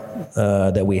type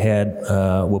that we had.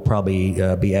 We'll probably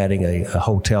be adding a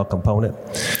hotel component.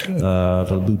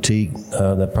 The boutique,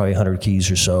 that probably 100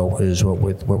 keys or so is what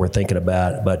we're thinking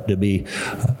about. But to be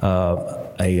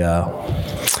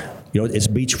it's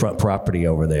beachfront property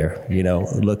over there,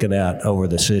 looking out over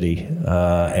the city.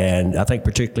 And I think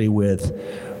particularly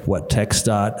with what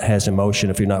TxDOT has in motion,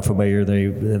 if you're not familiar, they're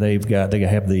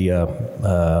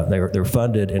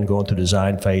funded and going through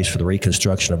design phase for the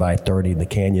reconstruction of I-30 in the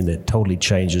canyon that totally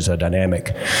changes the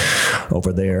dynamic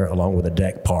over there, along with a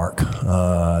deck park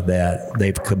that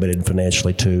they've committed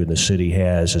financially to, and the city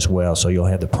has as well. So you'll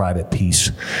have the private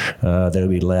piece that'll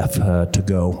be left to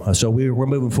go. So we're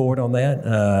moving forward on that,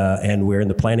 and we're in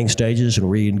the planning stages and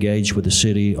re-engaged with the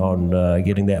city on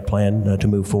getting that plan to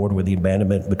move forward with the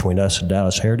abandonment between us and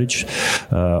Dallas Heritage. heritage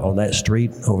on that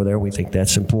street over there. We think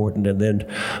that's important. And then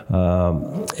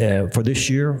for this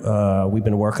year, we've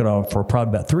been working on for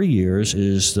probably about 3 years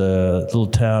is the little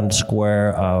town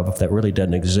square that really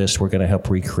doesn't exist. We're going to help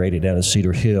recreate it down in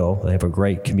Cedar Hill. They have a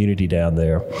great community down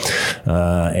there,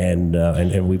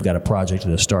 and we've got a project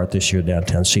to start this year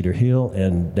downtown Cedar Hill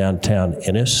and downtown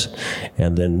Ennis,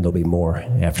 and then there'll be more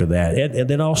after that. And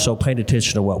then also paying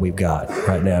attention to what we've got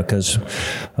right now, because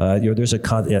there's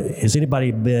has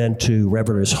anybody been to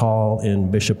Revelers Hall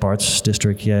in Bishop Arts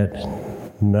District yet?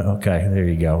 No, okay, there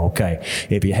you go. Okay,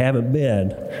 if you haven't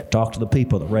been, talk to the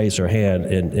people that raise their hand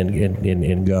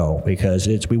and go, because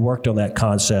we worked on that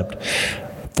concept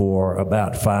for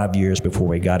about 5 years before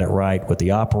we got it right with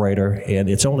the operator, and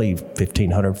it's only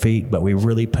 1,500 feet, but we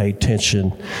really pay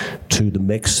attention to the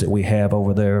mix that we have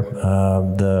over there.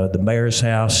 The mayor's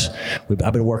house,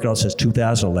 I've been working on since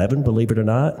 2011, believe it or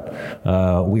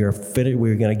not. We are fitted.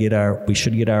 We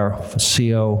should get our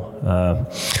CO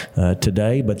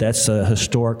today, but that's a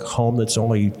historic home that's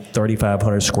only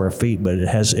 3,500 square feet, but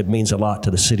it means a lot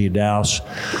to the city of Dallas,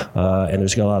 and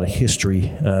there's got a lot of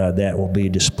history that will be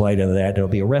displayed in that. There'll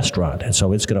be a restaurant, and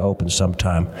so it's going to open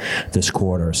sometime this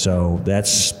quarter. So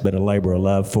that's been a labor of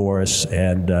love for us,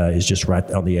 and is just right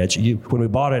on the edge. When we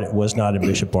bought it, it was not in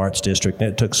Bishop Arts District,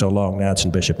 and it took so long. Now it's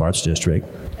in Bishop Arts District.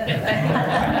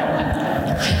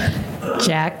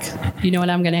 Jack, you know what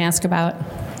I'm going to ask about?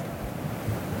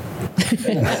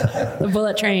 The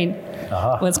bullet train.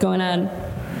 What's going on?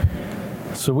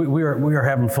 So we are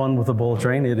having fun with the bullet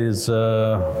train. It is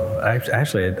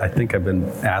actually, I think I've been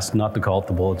asked not to call it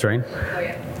the bullet train,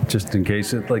 just in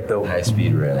case it's like the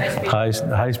high-speed rail.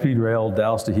 High-speed rail,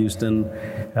 Dallas to Houston.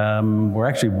 We're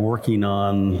actually working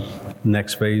on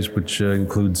next phase, which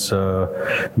includes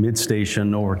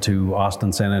mid-station over to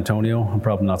Austin, San Antonio. I'm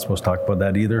probably not supposed to talk about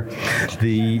that either.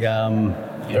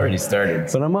 You already started.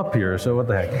 But I'm up here, so what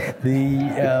the heck.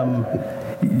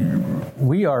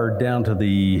 We are down to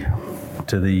the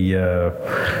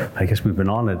I guess we've been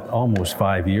on it almost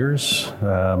 5 years.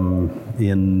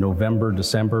 In November,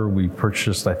 December, we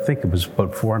purchased, I think it was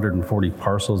about 440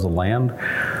 parcels of land.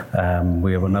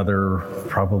 We have another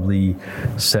probably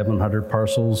 700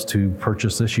 parcels to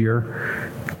purchase this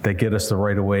year. They get us the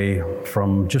right of way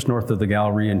from just north of the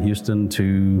Gallery in Houston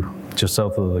to just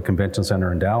south of the Convention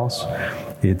Center in Dallas.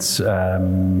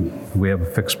 We have a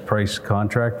fixed price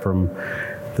contract from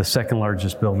the second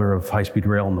largest builder of high-speed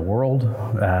rail in the world.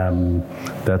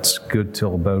 That's good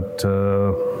till about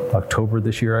October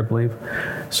this year, I believe.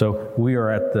 So we are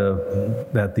at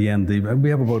the end. We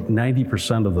have about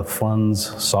 90% of the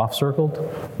funds soft circled,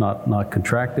 not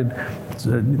contracted.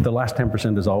 The last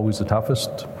 10% is always the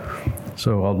toughest.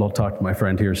 So I'll talk to my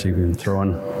friend here, see if we can throw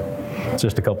in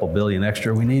just a couple billion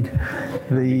extra we need.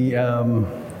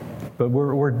 But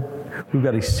we've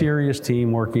got a serious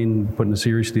team working, putting a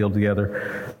serious deal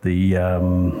together. The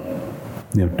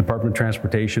Department of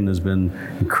Transportation has been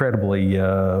incredibly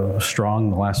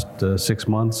strong the last 6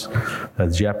 months. The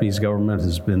Japanese government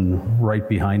has been right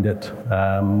behind it.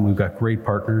 We've got great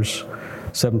partners.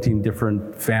 17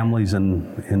 different families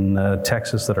in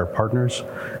Texas that are partners.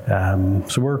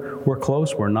 So we're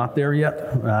close. We're not there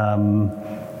yet,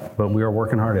 but we are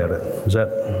working hard at it. Is that?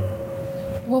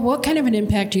 Well, what kind of an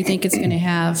impact do you think it's going to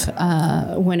have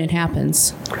when it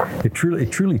happens? It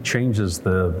truly changes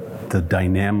the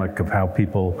dynamic of how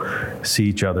people see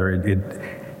each other.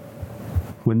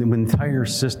 When the entire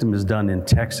system is done in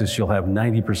Texas, you'll have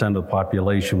 90% of the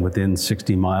population within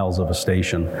 60 miles of a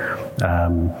station.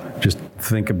 Just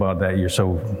think about that. You're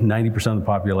 90% of the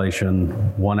population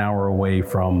 1 hour away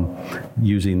from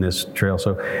using this trail.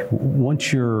 So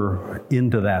once you're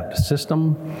into that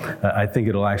system, I think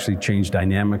it'll actually change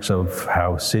dynamics of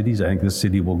how cities. I think this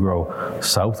city will grow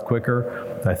south quicker.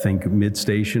 I think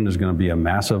mid-station is going to be a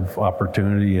massive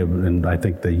opportunity, and I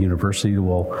think the university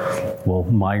will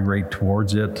migrate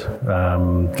towards it.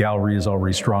 Gallery is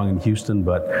already strong in Houston,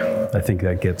 but I think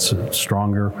that gets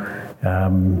stronger.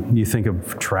 You think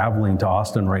of traveling to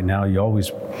Austin right now, you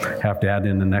always have to add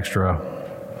in an extra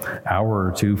hour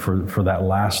or two for that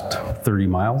last 30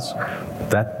 miles.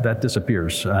 That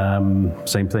disappears.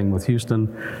 Same thing with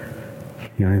Houston.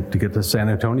 To get to San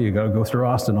Antonio, you got to go through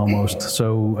Austin almost.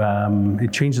 So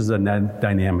it changes the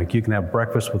dynamic. You can have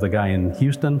breakfast with a guy in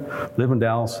Houston, live in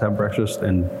Dallas, have breakfast,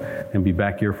 and be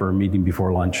back here for a meeting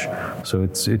before lunch. So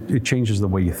it changes the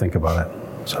way you think about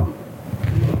it. So.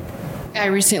 I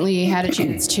recently had a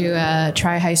chance to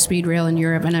try high-speed rail in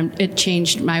Europe, and it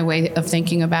changed my way of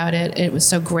thinking about it. It was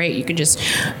so great. You could just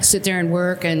sit there and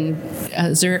work, and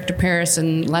Zurich to Paris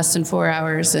in less than 4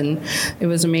 hours, and it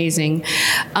was amazing.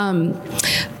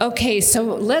 Okay, so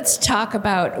let's talk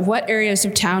about what areas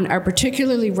of town are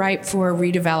particularly ripe for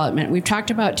redevelopment. We've talked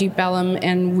about Deep Ellum,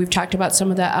 and we've talked about some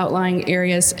of the outlying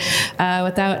areas.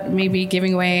 Without maybe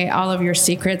giving away all of your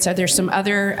secrets, are there some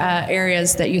other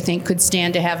areas that you think could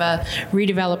stand to have a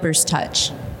redeveloper's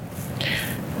touch,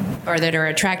 or that are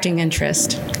attracting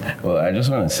interest? Well, I just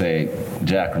want to say,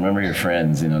 Jack, remember your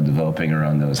friends, developing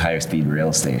around those high-speed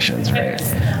rail stations, right?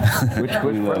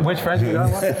 Which friends you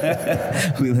got?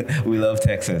 we love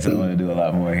Texas. I want to do a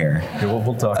lot more here. Okay,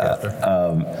 we'll talk after.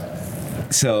 I'm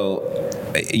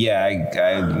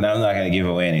not going to give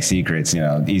away any secrets.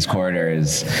 East Corridor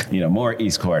is, more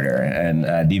East Corridor,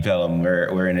 and Deep Ellum.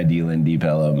 We're in a deal in Deep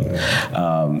Ellum.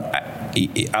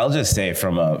 I'll just say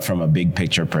from a big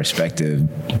picture perspective,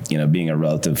 being a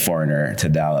relative foreigner to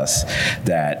Dallas,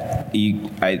 that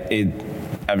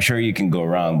I'm sure you can go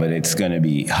wrong, but it's going to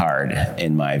be hard,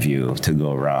 in my view, to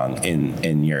go wrong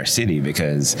in your city,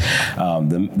 because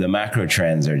the macro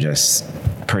trends are just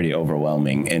pretty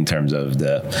overwhelming in terms of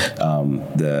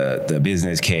the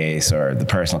business case or the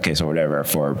personal case or whatever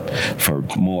for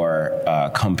more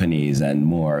companies and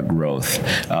more growth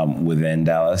within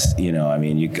Dallas.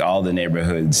 All the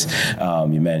neighborhoods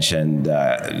you mentioned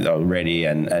already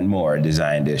and more,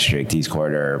 Design District, East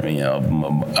Corridor,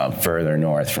 further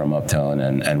north from Uptown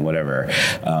and whatever.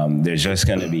 There's just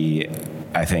going to be,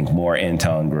 I think, more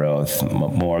in-town growth,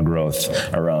 more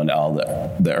growth around all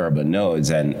the urban nodes,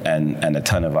 and a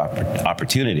ton of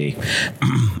opportunity.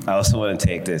 I also want to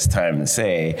take this time to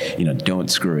say, don't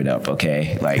screw it up,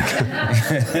 okay? Like,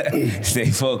 stay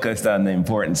focused on the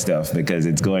important stuff, because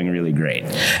it's going really great.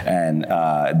 And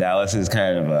Dallas is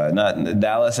kind of not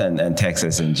Dallas and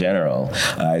Texas in general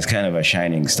is kind of a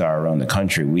shining star around the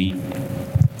country. We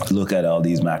look at all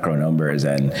these macro numbers,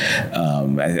 and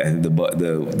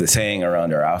the saying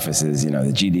around our office is, the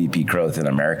GDP growth in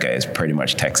America is pretty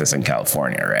much Texas and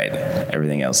California, right?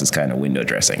 Everything else is kind of window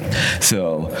dressing.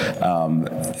 So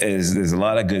there's a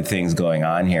lot of good things going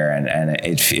on here, and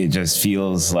it just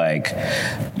feels like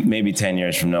maybe 10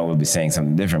 years from now we'll be saying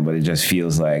something different, but it just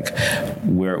feels like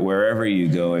wherever you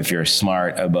go, if you're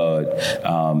smart about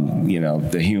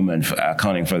the human,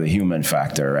 accounting for the human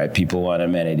factor, right? People want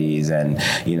amenities, and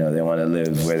they want to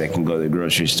live where they can go to the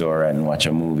grocery store and watch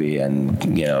a movie and,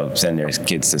 send their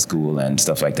kids to school and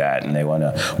stuff like that. And they want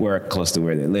to work close to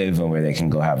where they live and where they can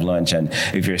go have lunch. And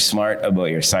if you're smart about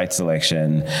your site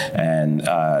selection and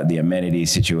the amenity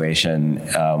situation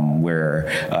where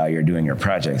you're doing your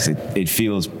projects, it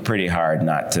feels pretty hard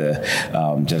not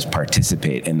to just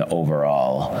participate in the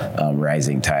overall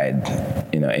rising tide,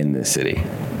 in this city.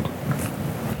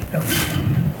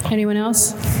 Anyone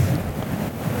else?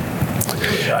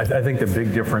 I think the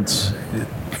big difference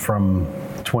from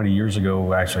 20 years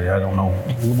ago, actually, I don't know,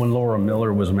 when Laura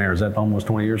Miller was mayor, is that almost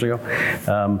 20 years ago?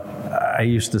 I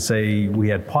used to say we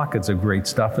had pockets of great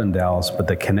stuff in Dallas, but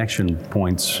the connection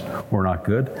points were not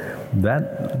good.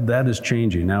 That is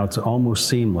changing. Now it's almost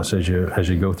seamless as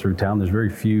you go through town. There's very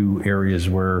few areas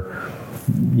where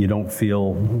you don't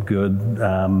feel good,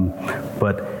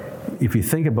 but if you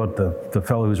think about the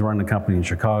fellow who's running the company in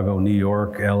Chicago, New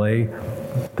York, LA,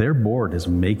 their board is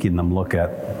making them look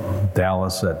at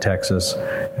Dallas, at Texas,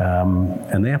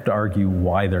 and they have to argue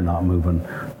why they're not moving.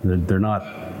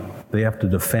 They have to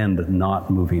defend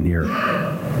not moving here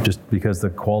just because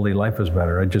the quality of life is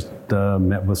better. I just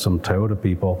met with some Toyota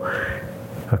people.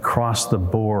 Across the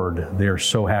board, they're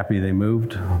so happy they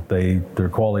moved. Their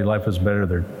quality of life is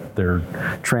better. Their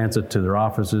transit to their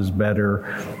office is better.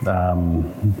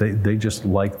 They just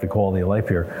like the quality of life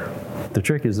here. The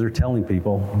trick is they're telling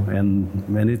people,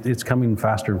 and it's coming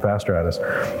faster and faster at us.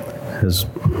 As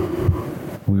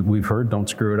we've heard, don't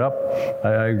screw it up.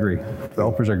 I agree.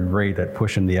 Developers are great at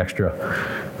pushing the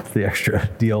extra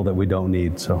deal that we don't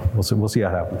need. So we'll see how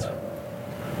it happens.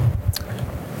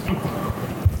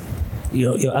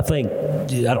 I think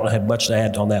I don't have much to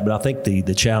add on that, but I think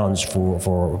the challenge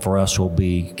for us will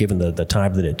be, given the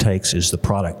time that it takes, is the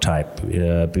product type,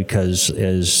 because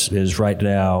as right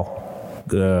now,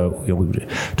 we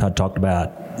talked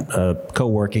about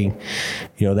co-working.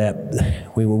 That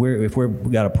if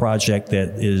we've got a project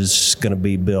that is going to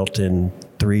be built in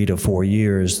 3 to 4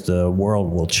 years, the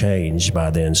world will change by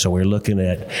then. So we're looking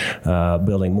at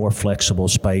building more flexible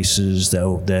spaces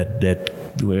that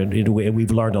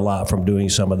we've learned a lot from doing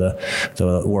some of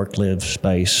the work-live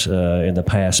space in the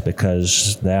past,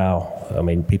 because now, I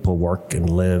mean, people work and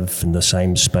live in the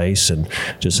same space and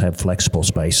just have flexible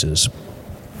spaces.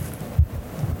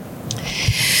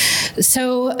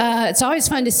 So it's always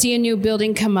fun to see a new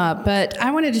building come up, but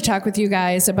I wanted to talk with you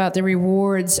guys about the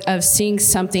rewards of seeing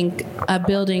something, a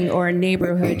building or a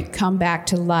neighborhood, come back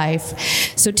to life.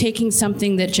 So taking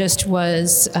something that just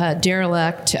was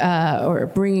derelict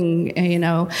or bringing,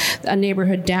 a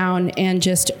neighborhood down and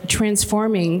just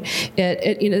transforming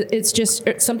it. It's just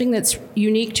something that's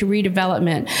unique to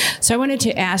redevelopment. So I wanted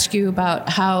to ask you about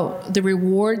how the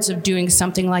rewards of doing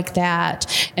something like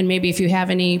that, and maybe if you have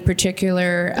any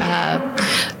particular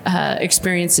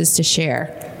experiences to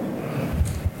share.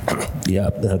 Yeah,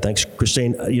 thanks,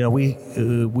 Christine.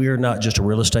 We are not just a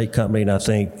real estate company, and I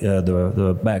think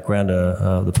the background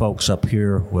of the folks up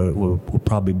here will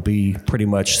probably be pretty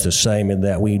much the same, in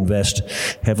that we invest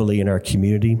heavily in our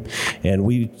community, and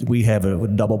we have a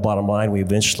double bottom line. We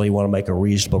eventually want to make a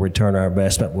reasonable return on our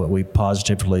investment. We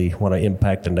positively want to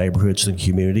impact the neighborhoods and the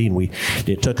community, and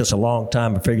it took us a long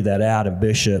time to figure that out in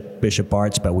Bishop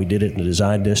Arts, but we did it in the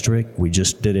design district. We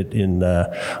just did it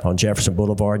on Jefferson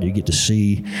Boulevard. You get to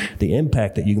see the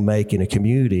impact that you can make in a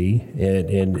community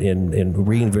and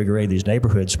reinvigorate these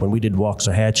neighborhoods. When we did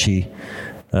Waxahachie,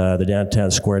 the downtown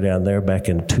square down there back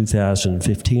in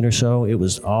 2015 or so, it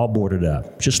was all boarded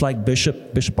up. Just like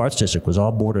Bishop Arts District was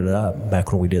all boarded up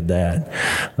back when we did that.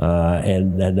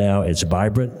 And now it's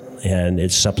vibrant, and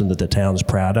it's something that the town's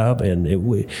proud of, and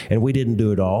we didn't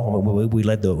do it all. We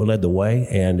led the way,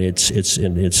 and it's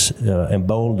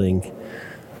emboldening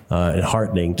and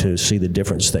heartening to see the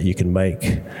difference that you can make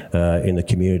in the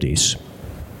communities.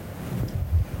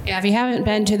 Yeah, if you haven't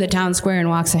been to the town square in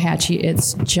Waxahachie,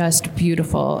 it's just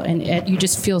beautiful, and you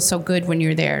just feel so good when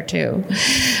you're there too.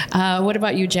 What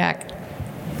about you, Jack?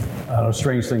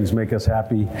 Strange things make us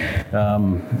happy.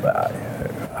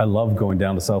 I love going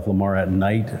down to South Lamar at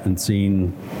night and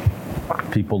seeing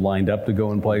people lined up to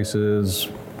go in places,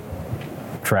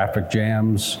 traffic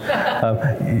jams.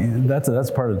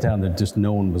 That's part of the town that just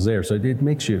no one was there. So it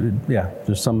makes you,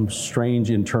 there's some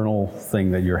strange internal thing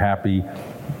that you're happy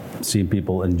seeing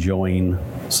people enjoying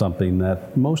something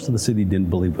that most of the city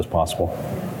didn't believe was possible.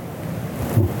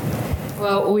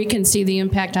 Well, we can see the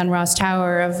impact on Ross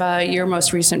Tower of your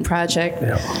most recent project.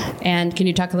 Yeah. And can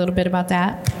you talk a little bit about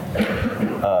that?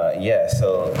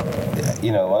 So,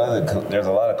 there's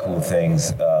a lot of cool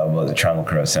things about the Trammell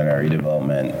Crow Center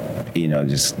redevelopment.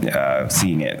 Just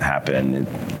seeing it happen.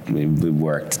 We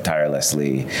worked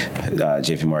tirelessly,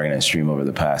 JP Morgan and Stream, over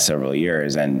the past several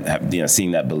years, and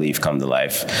seeing that belief come to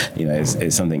life,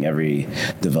 is something every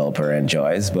developer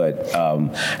enjoys. But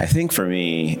I think for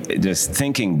me, just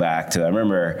thinking back to, I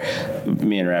remember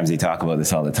me and Ramsey talk about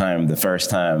this all the time. The first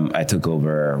time I took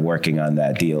over working on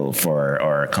that deal for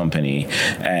our company,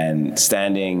 and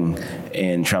standing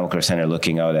in Trammell Crow Center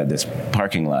looking out at this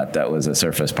parking lot that was a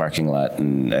surface parking lot,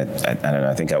 and I don't know,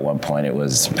 I think at one point it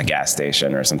was a gas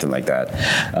station or something like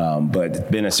that. But it's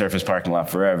been a surface parking lot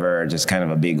forever, just kind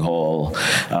of a big hole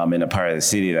in a part of the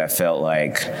city that felt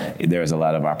like there was a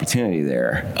lot of opportunity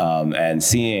there. And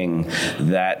seeing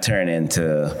that turn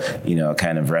into, a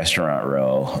kind of restaurant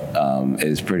row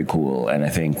is pretty cool. And I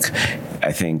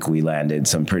think we landed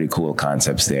some pretty cool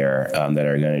concepts there that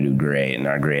are going to do great and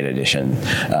are a great addition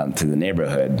to the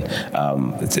neighborhood.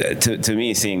 To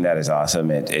me, seeing that is awesome.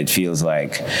 It feels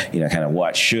like, kind of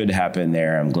what should happen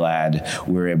there. I'm glad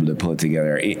we're able to put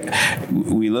together.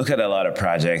 We look at a lot of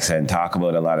projects and talk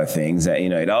about a lot of things that,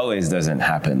 it always doesn't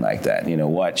happen like that.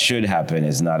 What should happen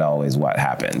is not always what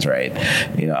happens, right?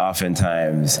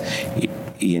 Oftentimes,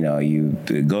 you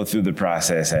go through the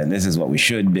process and this is what we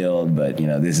should build, but,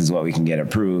 this is what we can get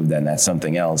approved and that's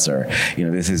something else, or,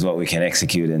 this is what we can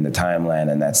execute in the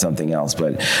timeline and that's something else.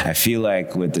 But I feel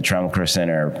like with the Trammell Crow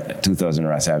Center 2000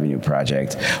 Ross Avenue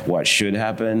project, what should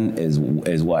happen is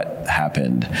what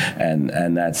happened,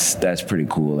 and that's pretty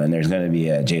cool. And there's going to be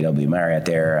a JW Marriott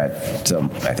there, so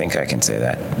I think I can say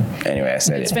that. Anyway, I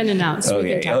said it's been announced.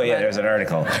 Okay. There's an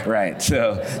article, right?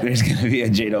 So there's going to be a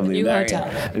JW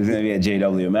Marriott. There's going to be a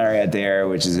JW Marriott there,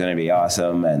 which is going to be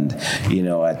awesome. And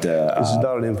at the this is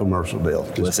not an infomercial, Bill.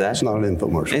 What's that? It's not an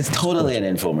infomercial. It's totally an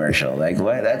infomercial. Like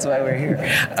what? That's why we're here.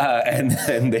 And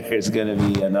then there's going to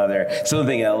be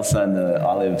something else on the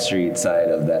Olive Street side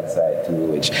of that site too,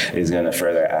 which is going to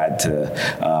further add to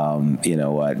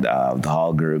what the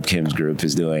Hall Group, Kim's Group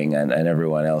is doing, and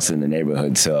everyone else in the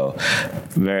neighborhood. So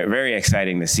very, very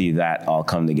exciting to see that all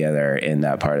come together in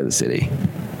that part of the city.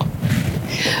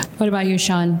 What about you,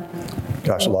 Sean?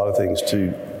 Gosh, a lot of things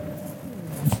to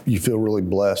you feel really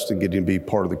blessed and getting to be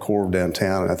part of the core of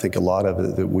downtown. And I think a lot of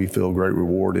it that we feel great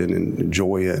reward in and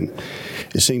joy in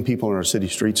is seeing people on our city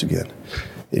streets again.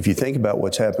 If you think about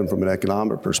what's happened from an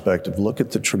economic perspective, look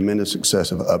at the tremendous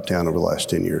success of Uptown over the last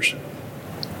 10 years.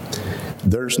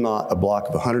 There's not a block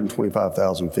of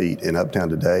 125,000 feet in Uptown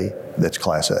today that's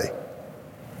Class A.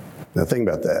 Now think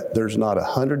about that. There's not a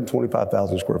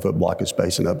 125,000 square foot block of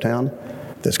space in Uptown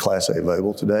that's Class A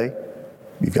available today.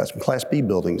 You've got some Class B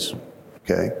buildings,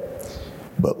 okay?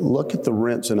 But look at the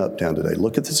rents in Uptown today.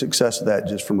 Look at the success of that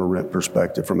just from a rent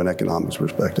perspective, from an economics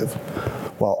perspective.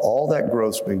 While all that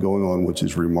growth's been going on, which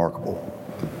is remarkable,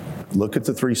 look at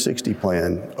the 360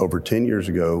 plan over 10 years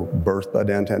ago, birthed by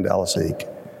Downtown Dallas Inc.,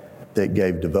 that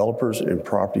gave developers and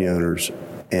property owners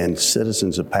and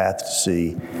citizens a path to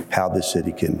see how this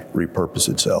city can repurpose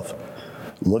itself.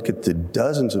 Look at the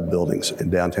dozens of buildings in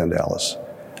downtown Dallas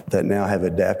that now have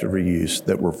adaptive reuse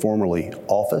that were formerly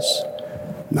office,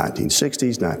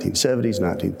 1960s, 1970s,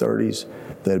 1930s,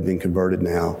 that have been converted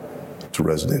now to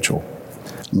residential.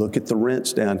 Look at the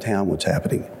rents downtown, what's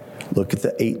happening. Look at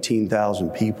the 18,000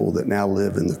 people that now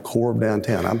live in the core of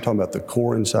downtown. I'm talking about the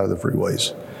core inside of the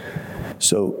freeways.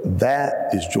 So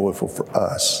that is joyful for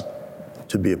us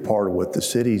to be a part of what the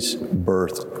city's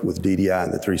birthed with DDI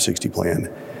and the 360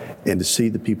 plan, and to see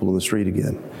the people in the street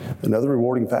again. Another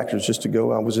rewarding factor is just to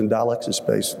go, I was in Dilex's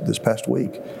space this past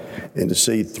week, and to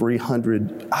see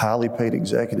 300 highly paid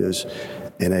executives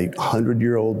in a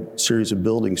 100-year-old series of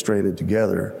buildings stranded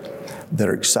together that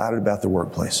are excited about their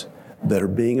workplace, that are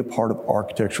being a part of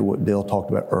architecture, what Dale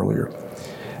talked about earlier,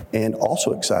 and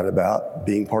also excited about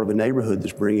being part of a neighborhood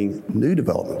that's bringing new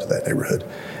development to that neighborhood.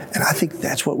 And I think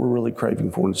that's what we're really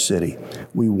craving for in the city.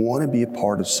 We want to be a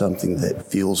part of something that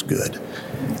feels good.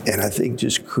 And I think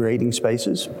just creating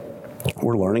spaces,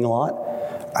 we're learning a lot.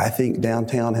 I think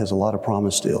downtown has a lot of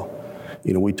promise still.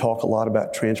 You know, we talk a lot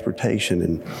about transportation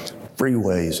and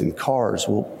freeways and cars.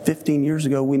 Well, 15 years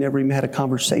ago, we never even had a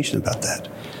conversation about that.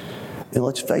 And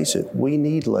let's face it, we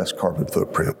need less carbon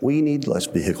footprint. We need less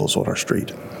vehicles on our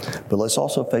street. But let's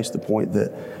also face the point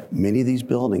that many of these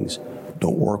buildings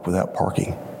don't work without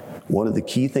parking. One of the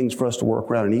key things for us to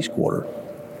work around in East Quarter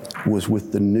was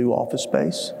with the new office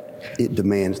space, it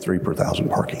demands 3 per 1,000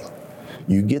 parking.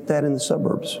 You get that in the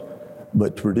suburbs,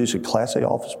 but to produce a Class A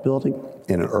office building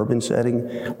in an urban setting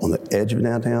on the edge of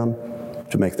downtown,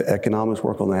 to make the economics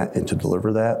work on that and to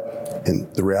deliver that,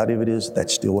 and the reality of it is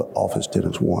that's still what office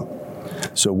tenants want.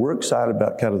 So we're excited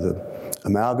about kind of the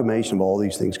amalgamation of all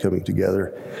these things coming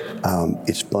together.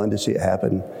 It's fun to see it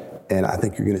happen, and I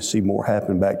think you're going to see more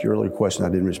happen. Back to your earlier question I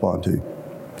didn't respond to.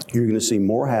 You're going to see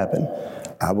more happen,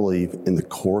 I believe, in the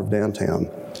core of downtown,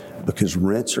 because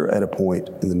rents are at a point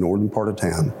in the northern part of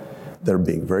town that are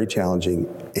being very challenging,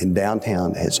 and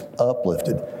downtown has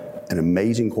uplifted an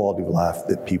amazing quality of life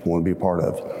that people want to be a part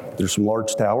of. There's some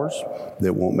large towers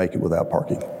that won't make it without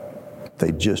parking.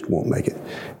 They just won't make it.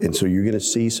 And so you're going to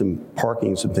see some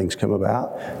parking, some things come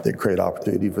about that create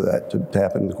opportunity for that to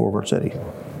happen in the core of our city.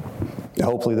 Now,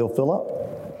 hopefully they'll fill up.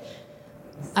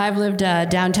 I've lived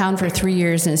downtown for 3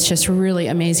 years, and it's just really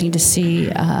amazing to see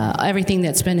everything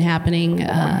that's been happening.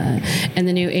 And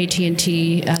the new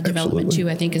AT&T development, too,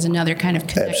 I think is another kind of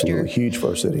connector. Absolutely, huge for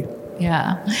our city.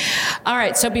 Yeah. All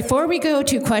right. So before we go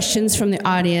to questions from the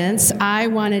audience, I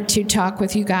wanted to talk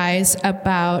with you guys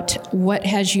about what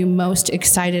has you most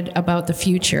excited about the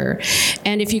future.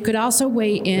 And if you could also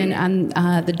weigh in on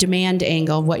the demand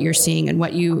angle of what you're seeing and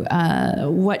what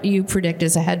you predict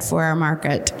is ahead for our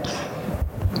market.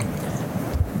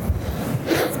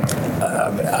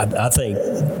 I think,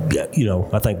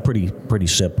 I think pretty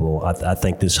simple. I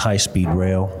think this high-speed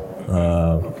rail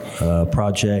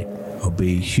project will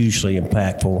be hugely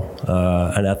impactful,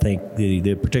 and I think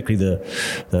particularly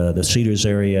the Cedars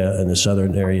area and the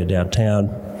southern area downtown,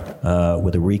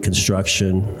 with the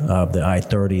reconstruction of the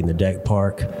I-30 and the deck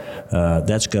park,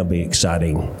 that's going to be an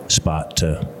exciting spot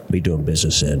to be doing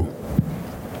business in.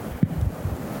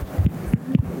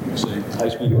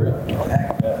 High-speed rail.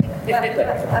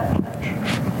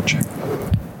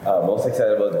 Most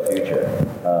excited about the future.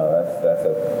 That's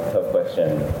a tough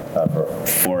question for a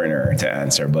foreigner to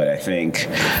answer, but I think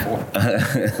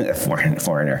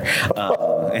foreigner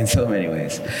in so many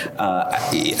ways.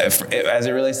 As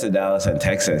it relates to Dallas and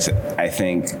Texas, I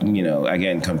think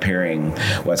again comparing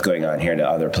what's going on here to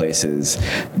other places,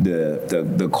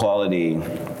 the quality.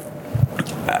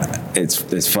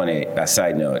 It's funny, a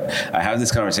side note, I have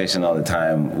this conversation all the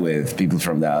time with people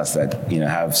from Dallas that,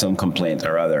 have some complaint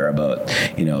or other about,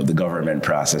 the government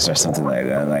process or something like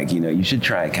that. Like, you should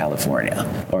try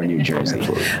California or New Jersey.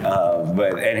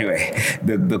 But anyway,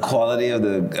 the quality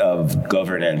of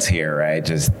governance here, right?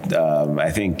 Just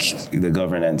I think the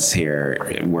governance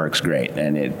here works great,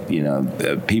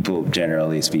 and people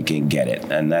generally speaking get it,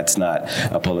 and that's not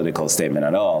a political statement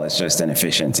at all. It's just an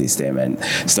efficiency statement.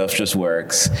 Stuff just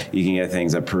works. You can get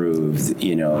things approved.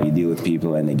 You deal with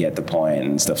people and they get the point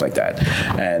and stuff like that,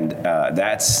 and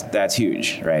that's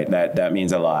huge, right? That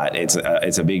means a lot. It's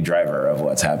a big driver of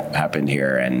what's happened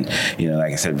here, and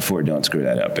like I said before, don't screw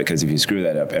that up, because if you screw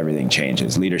that up, everything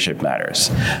changes. Leadership matters.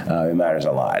 It matters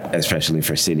a lot, especially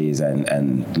for cities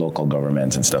and local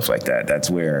governments and stuff like that. That's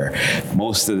where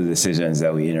most of the decisions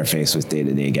that we interface with day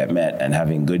to day get met, and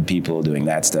having good people doing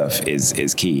that stuff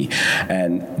is key.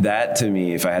 And that, to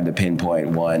me, if I had to pinpoint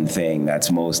one thing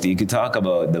that's most, you could talk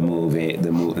about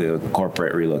the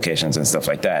corporate relocations and stuff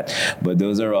like that, but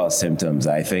those are all symptoms,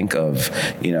 I think, of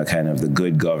kind of the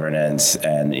good governance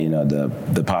and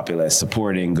the populace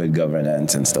supporting good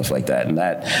governance and stuff like that. And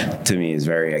that, to me, is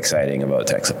very exciting about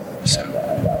Texas.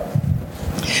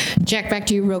 Jack, back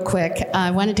to you real quick.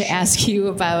 I wanted to ask you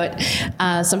about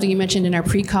something you mentioned in our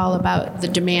pre-call about the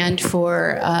demand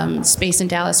for space in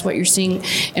Dallas, what you're seeing,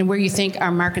 and where you think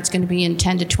our market's going to be in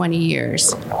 10 to 20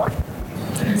 years. I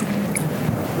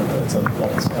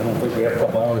don't think we have a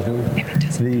couple hours, do we?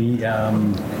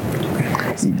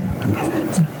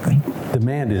 The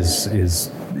demand is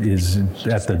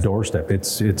at the doorstep.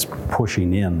 It's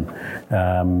pushing in.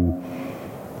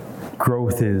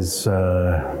 Growth is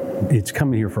it's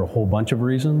coming here for a whole bunch of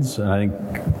reasons. And I think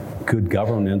good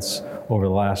governance over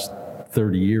the last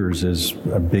 30 years is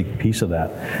a big piece of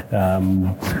that.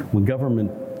 When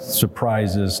government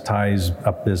surprises, ties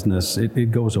up business,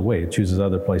 it goes away. It chooses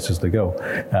other places to go.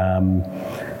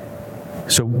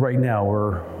 So right now,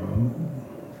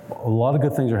 a lot of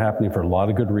good things are happening for a lot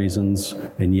of good reasons,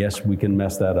 and yes, we can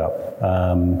mess that up.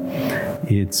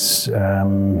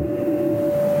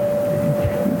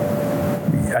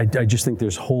 I just think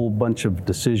there's a whole bunch of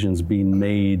decisions being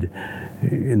made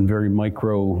in very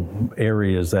micro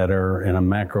areas that are in a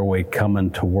macro way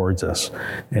coming towards us,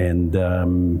 and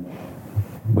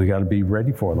we got to be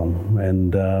ready for them.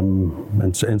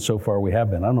 And so far we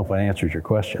have been. I don't know if I answered your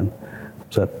question.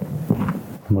 Is that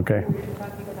okay?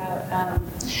 Talking about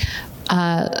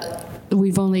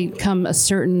we've only come a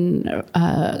certain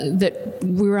that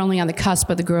we're only on the cusp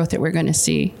of the growth that we're going to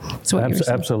see.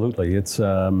 Absolutely, it's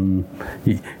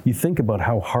you think about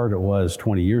how hard it was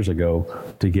 20 years ago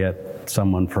to get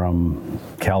someone from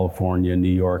California, New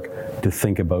York, to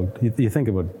think about. You think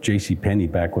about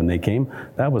JCPenney back when they came.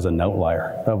 That was an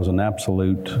outlier. That was an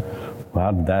absolute,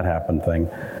 how did that happen thing.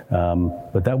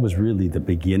 But that was really the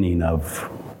beginning of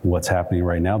what's happening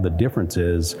right now. The difference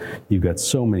is you've got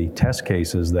so many test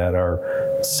cases that are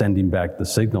sending back the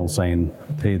signal saying,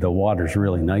 hey, the water's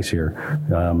really nice here,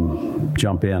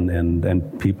 jump in,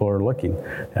 and people are looking.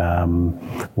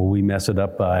 Will we mess it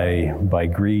up by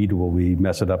greed? Will we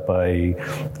mess it up by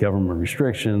government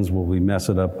restrictions? Will we mess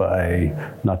it up by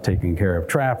not taking care of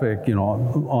traffic?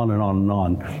 On and on and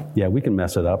on. Yeah, we can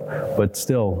mess it up, but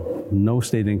still, no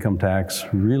state income tax,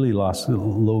 really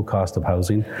low cost of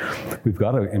housing. We've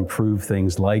got to improve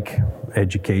things like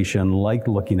education, like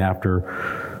looking after,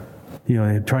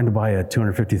 trying to buy a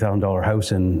 $250,000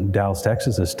 house in Dallas,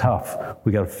 Texas is tough.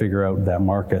 We got to figure out that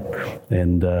market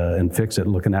and fix it.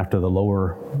 Looking after the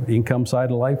lower income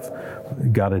side of life,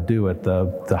 got to do it.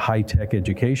 The high tech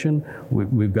education,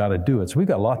 we've got to do it. So we've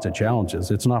got lots of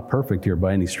challenges. It's not perfect here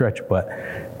by any stretch, but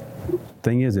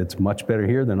thing is, it's much better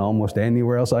here than almost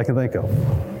anywhere else I can think of.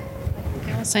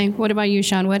 What about you,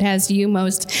 Sean? What has you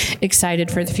most excited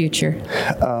for the future?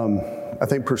 I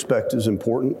think perspective is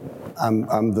important.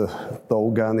 I'm the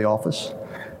old guy in the office,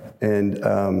 and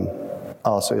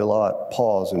I'll say a lot,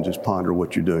 pause and just ponder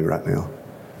what you're doing right now.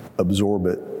 Absorb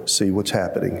it, see what's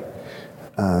happening.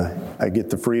 I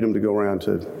get the freedom to go around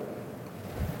to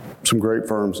some great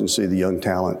firms and see the young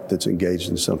talent that's engaged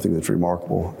in something that's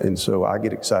remarkable. And so I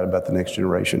get excited about the next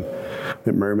generation. I'm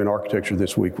at Merriman Architecture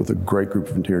this week with a great group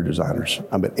of interior designers.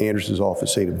 I'm at Anderson's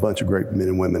office seeing a bunch of great men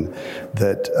and women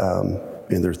that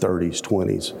in their 30s,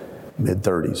 20s,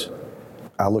 mid-30s.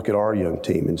 I look at our young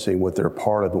team and seeing what they're a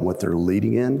part of and what they're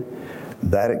leading in.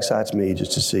 That excites me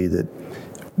just to see that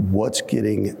what's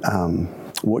getting,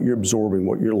 what you're absorbing,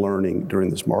 what you're learning during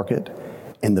this market,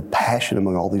 and the passion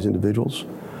among all these individuals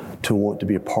to want to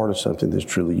be a part of something that's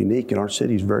truly unique. And our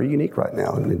city is very unique right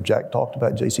now. And Jack talked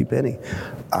about JCPenney.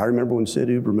 I remember when Sid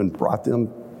Uberman brought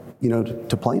them,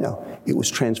 to Plano. It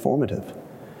was transformative.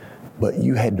 But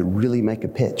you had to really make a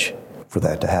pitch for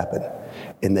that to happen.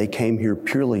 And they came here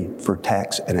purely for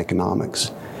tax and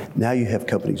economics. Now you have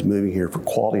companies moving here for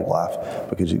quality of life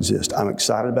because it exists. I'm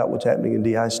excited about what's happening in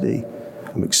DISD.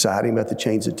 I'm excited about the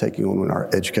change that's taking on in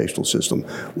our educational system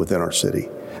within our city.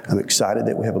 I'm excited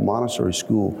that we have a Montessori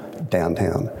school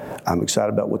downtown. I'm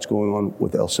excited about what's going on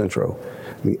with El Centro.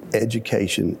 I mean,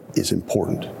 education is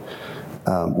important.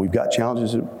 We've got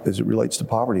challenges as it relates to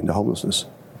poverty and to homelessness,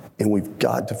 and we've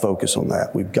got to focus on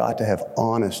that. We've got to have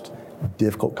honest,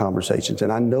 difficult conversations,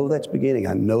 and I know that's beginning.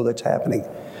 I know that's happening,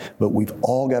 but we've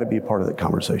all got to be a part of that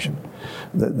conversation.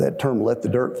 That term, let the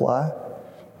dirt fly,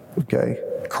 okay?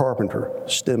 Carpenter,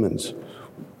 Stemmons,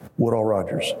 Woodall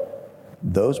Rogers,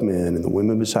 those men and the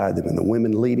women beside them and the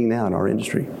women leading now in our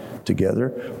industry,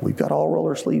 together, we've got to all roll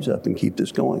our sleeves up and keep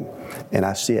this going. And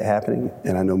I see it happening,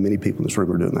 and I know many people in this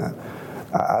room are doing that.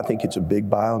 I think it's a big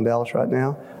buy on Dallas right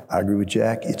now. I agree with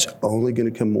Jack. It's only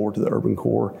going to come more to the urban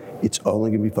core. It's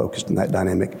only going to be focused on that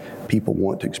dynamic. People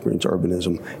want to experience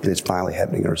urbanism, and it's finally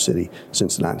happening in our city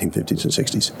since the 1950s and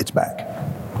 60s. It's back.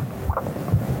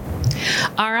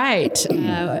 All right.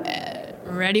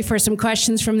 Ready for some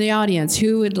questions from the audience.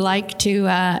 Who would like to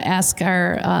ask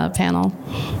our panel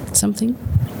something?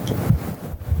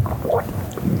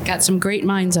 Got some great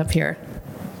minds up here.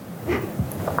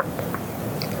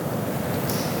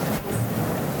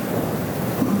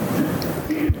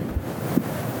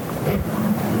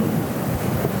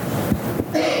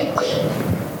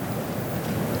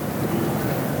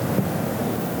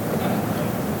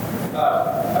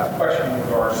 A question in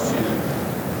regards to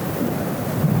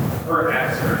current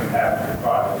answer you have in your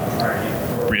product and trying to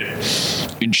get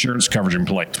appropriate insurance coverage in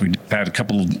place. We've had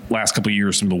last couple of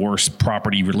years, some of the worst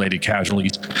property-related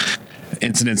casualty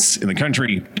incidents in the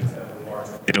country.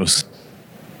 Those,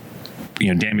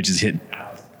 damages hit.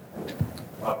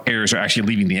 Areas are actually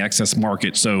leaving the excess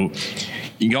market. So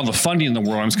you got all the funding in the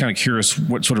world. I'm just kind of curious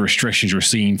what sort of restrictions you're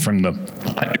seeing from the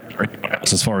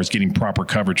as far as getting proper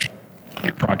coverage on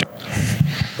your project.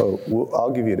 Oh, well,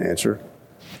 I'll give you an answer.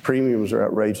 Premiums are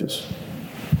outrageous.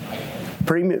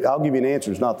 I'll give you an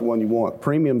answer. It's not the one you want.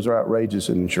 Premiums are outrageous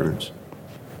in insurance.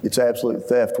 It's absolute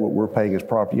theft what we're paying as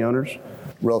property owners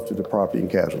relative to property and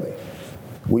casualty.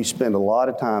 We spend a lot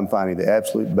of time finding the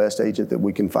absolute best agent that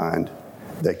we can find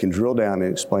that can drill down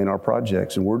and explain our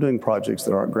projects. And we're doing projects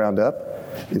that aren't ground up.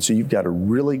 And so you've got to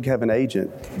really have an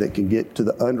agent that can get to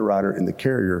the underwriter and the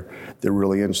carrier that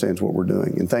really understands what we're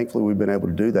doing. And thankfully, we've been able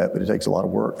to do that, but it takes a lot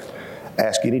of work.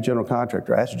 Ask any general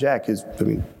contractor. Ask Jack.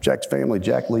 Jack's family.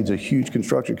 Jack leads a huge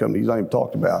construction company he's not even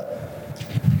talked about.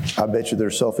 I bet you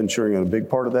they're self-insuring on a big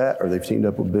part of that, or they've teamed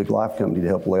up with a big life company to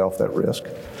help lay off that risk.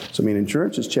 So,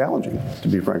 insurance is challenging, to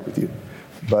be frank with you.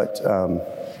 But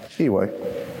anyway,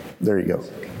 there you go.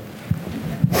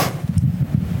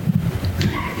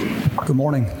 Good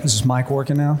morning. This is Mike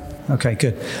working now? Okay,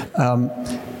 good.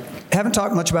 Haven't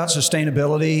talked much about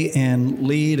sustainability and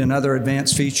LEED and other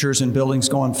advanced features in buildings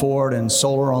going forward and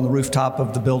solar on the rooftop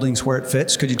of the buildings where it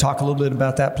fits. Could you talk a little bit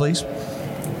about that, please?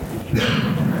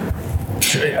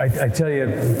 I tell you, I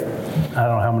don't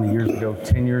know how many years ago,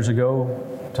 10 years ago,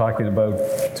 talking about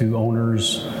to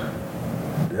owners,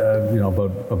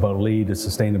 about LEED and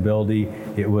sustainability.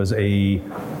 It was a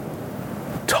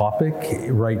topic.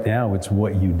 Right now, it's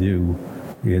what you do.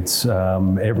 It's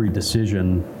every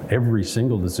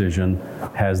single decision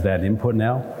has that input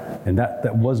now. And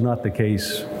that was not the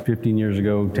case 15 years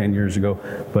ago, 10 years ago.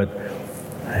 But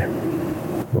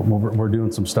we're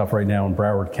doing some stuff right now in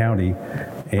Broward County,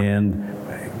 and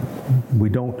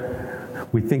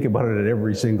we think about it at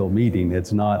every single meeting.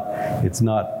 It's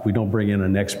not, we don't bring in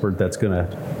an expert that's going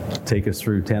to take us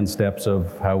through 10 steps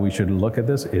of how we should look at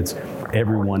this.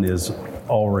 Everyone is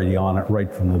already on it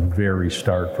right from the very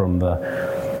start, from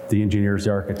the engineers,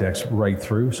 the architects, right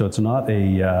through. So it's not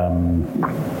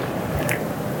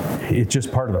it's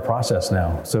just part of the process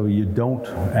now. So you don't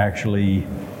actually,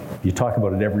 you talk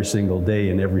about it every single day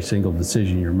and every single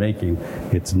decision you're making.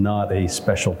 It's not a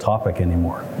special topic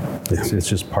anymore. It's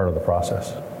just part of the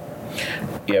process.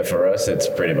 Yeah, for us, it's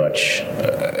pretty much,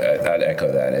 I'd echo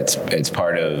that. It's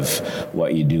part of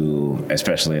what you do,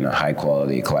 especially in a high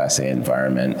quality Class A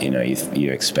environment.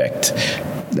 You expect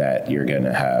that you're going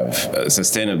to have a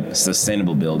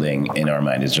sustainable building. In our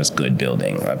mind, is just good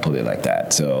building. I put it like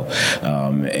that. So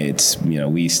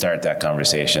we start that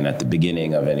conversation at the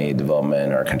beginning of any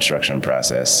development or construction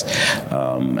process,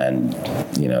 and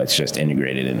it's just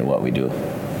integrated into what we do.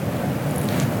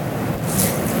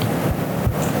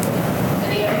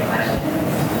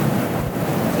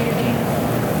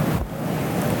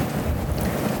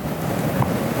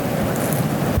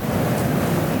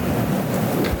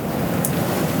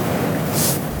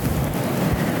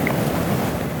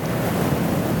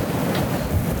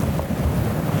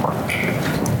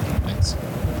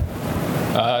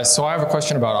 So I have a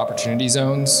question about opportunity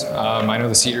zones. I know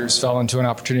the Cedars fell into an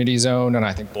opportunity zone, and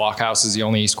I think Blockhouse is the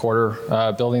only East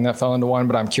Quarter building that fell into one,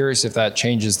 but I'm curious if that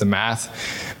changes the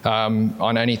math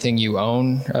on anything you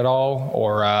own at all,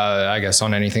 or I guess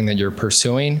on anything that you're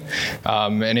pursuing,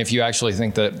 and if you actually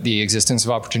think that the existence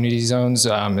of opportunity zones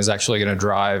is actually going to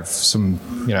drive some,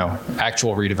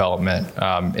 actual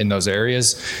redevelopment in those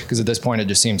areas, because at this point it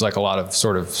just seems like a lot of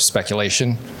sort of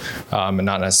speculation and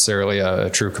not necessarily a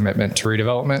true commitment to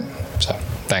redevelopment. So,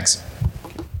 thanks.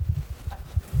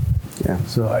 Yeah.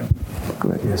 So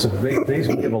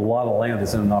basically, we have a lot of land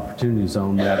that's in an opportunity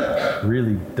zone that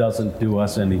really doesn't do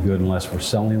us any good unless we're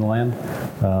selling the land.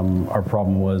 Our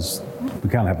problem was we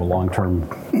kind of have a long-term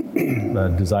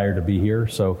desire to be here.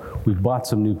 So we've bought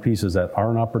some new pieces that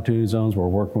are in opportunity zones. We're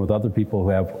working with other people who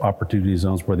have opportunity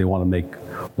zones where they want to make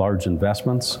large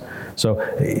investments. So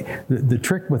the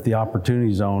trick with the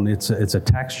opportunity zone, it's a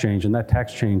tax change, and that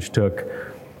tax change took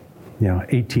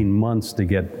 18 months to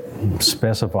get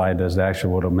specified as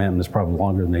actually what it meant, and it's probably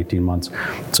longer than 18 months.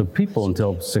 So people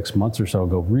until 6 months or so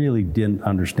ago really didn't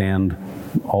understand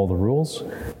all the rules,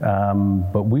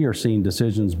 but we are seeing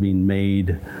decisions being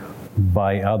made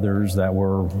by others that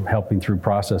were helping through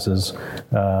processes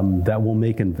that will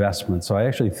make investments. So I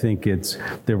actually think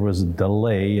there was a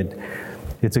delay.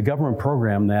 It's a government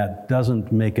program that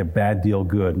doesn't make a bad deal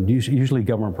good. Usually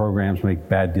government programs make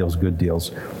bad deals good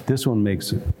deals. This one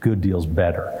makes good deals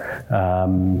better.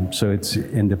 And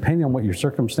depending on what your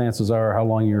circumstances are, how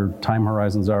long your time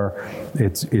horizons are,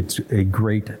 it's a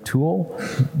great tool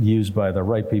used by the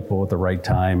right people at the right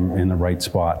time in the right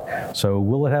spot. So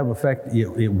will it have effect?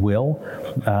 It will.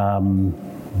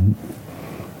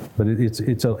 But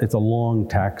it's a long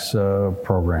tax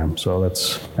program. So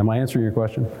am I answering your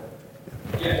question?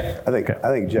 I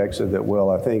think Jack said that well.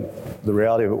 I think the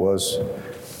reality of it was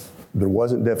there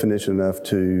wasn't definition enough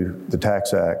to the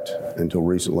Tax Act until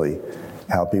recently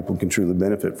how people can truly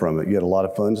benefit from it. You had a lot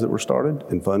of funds that were started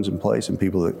and funds in place and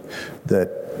people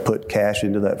that put cash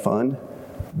into that fund,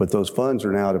 but those funds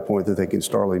are now at a point that they can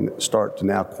start to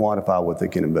now quantify what they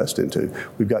can invest into.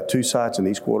 We've got 2 sites in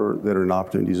East Quarter that are in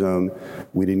opportunity zone.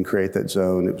 We didn't create that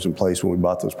zone. It was in place when we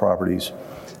bought those properties.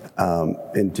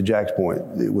 And to Jack's point,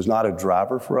 it was not a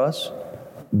driver for us,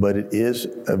 but it is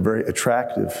a very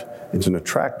attractive, it's an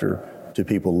attractor to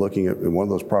people looking at one of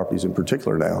those properties in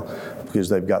particular now, because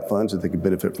they've got funds that they can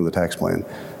benefit from the tax plan.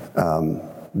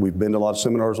 We've been to a lot of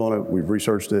seminars on it, we've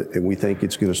researched it, and we think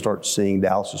it's going to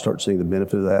Dallas will start seeing the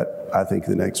benefit of that. I think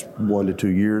in the next 1 to 2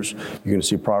 years, you're going to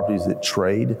see properties that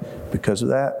trade because of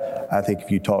that. I think if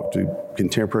you talk to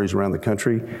contemporaries around the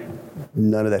country,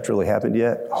 none of that's really happened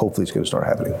yet. Hopefully it's going to start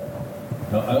happening.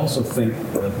 I also think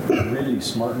that really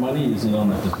smart money isn't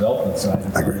on the development side,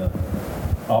 it's on the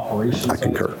operations side. I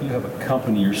concur. If you have a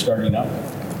company you're starting up,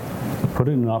 put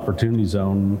it in an opportunity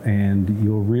zone and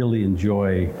you'll really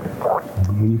enjoy,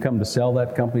 when you come to sell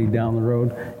that company down the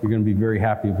road, you're going to be very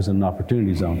happy if it's in an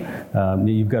opportunity zone.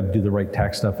 You've got to do the right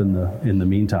tax stuff in the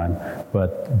meantime,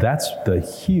 but that's the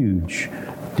huge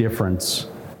difference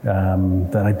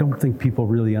that I don't think people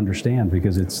really understand,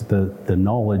 because it's the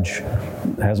knowledge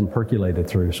hasn't percolated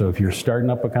through. So if you're starting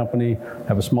up a company,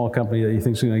 have a small company that you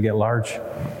think is going to get large,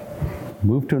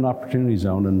 move to an opportunity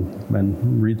zone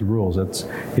and read the rules.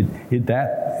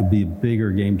 That would be a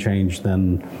bigger game change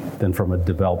than from a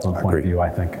development point of view,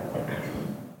 I think.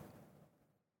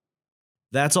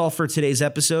 That's all for today's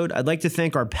episode. I'd like to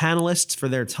thank our panelists for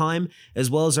their time, as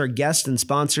well as our guests and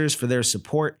sponsors for their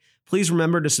support. Please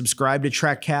remember to subscribe to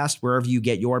TrekCast wherever you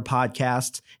get your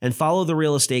podcasts, and follow the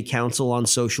Real Estate Council on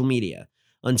social media.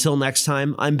 Until next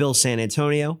time, I'm Bill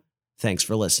Sanantonio. Thanks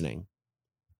for listening.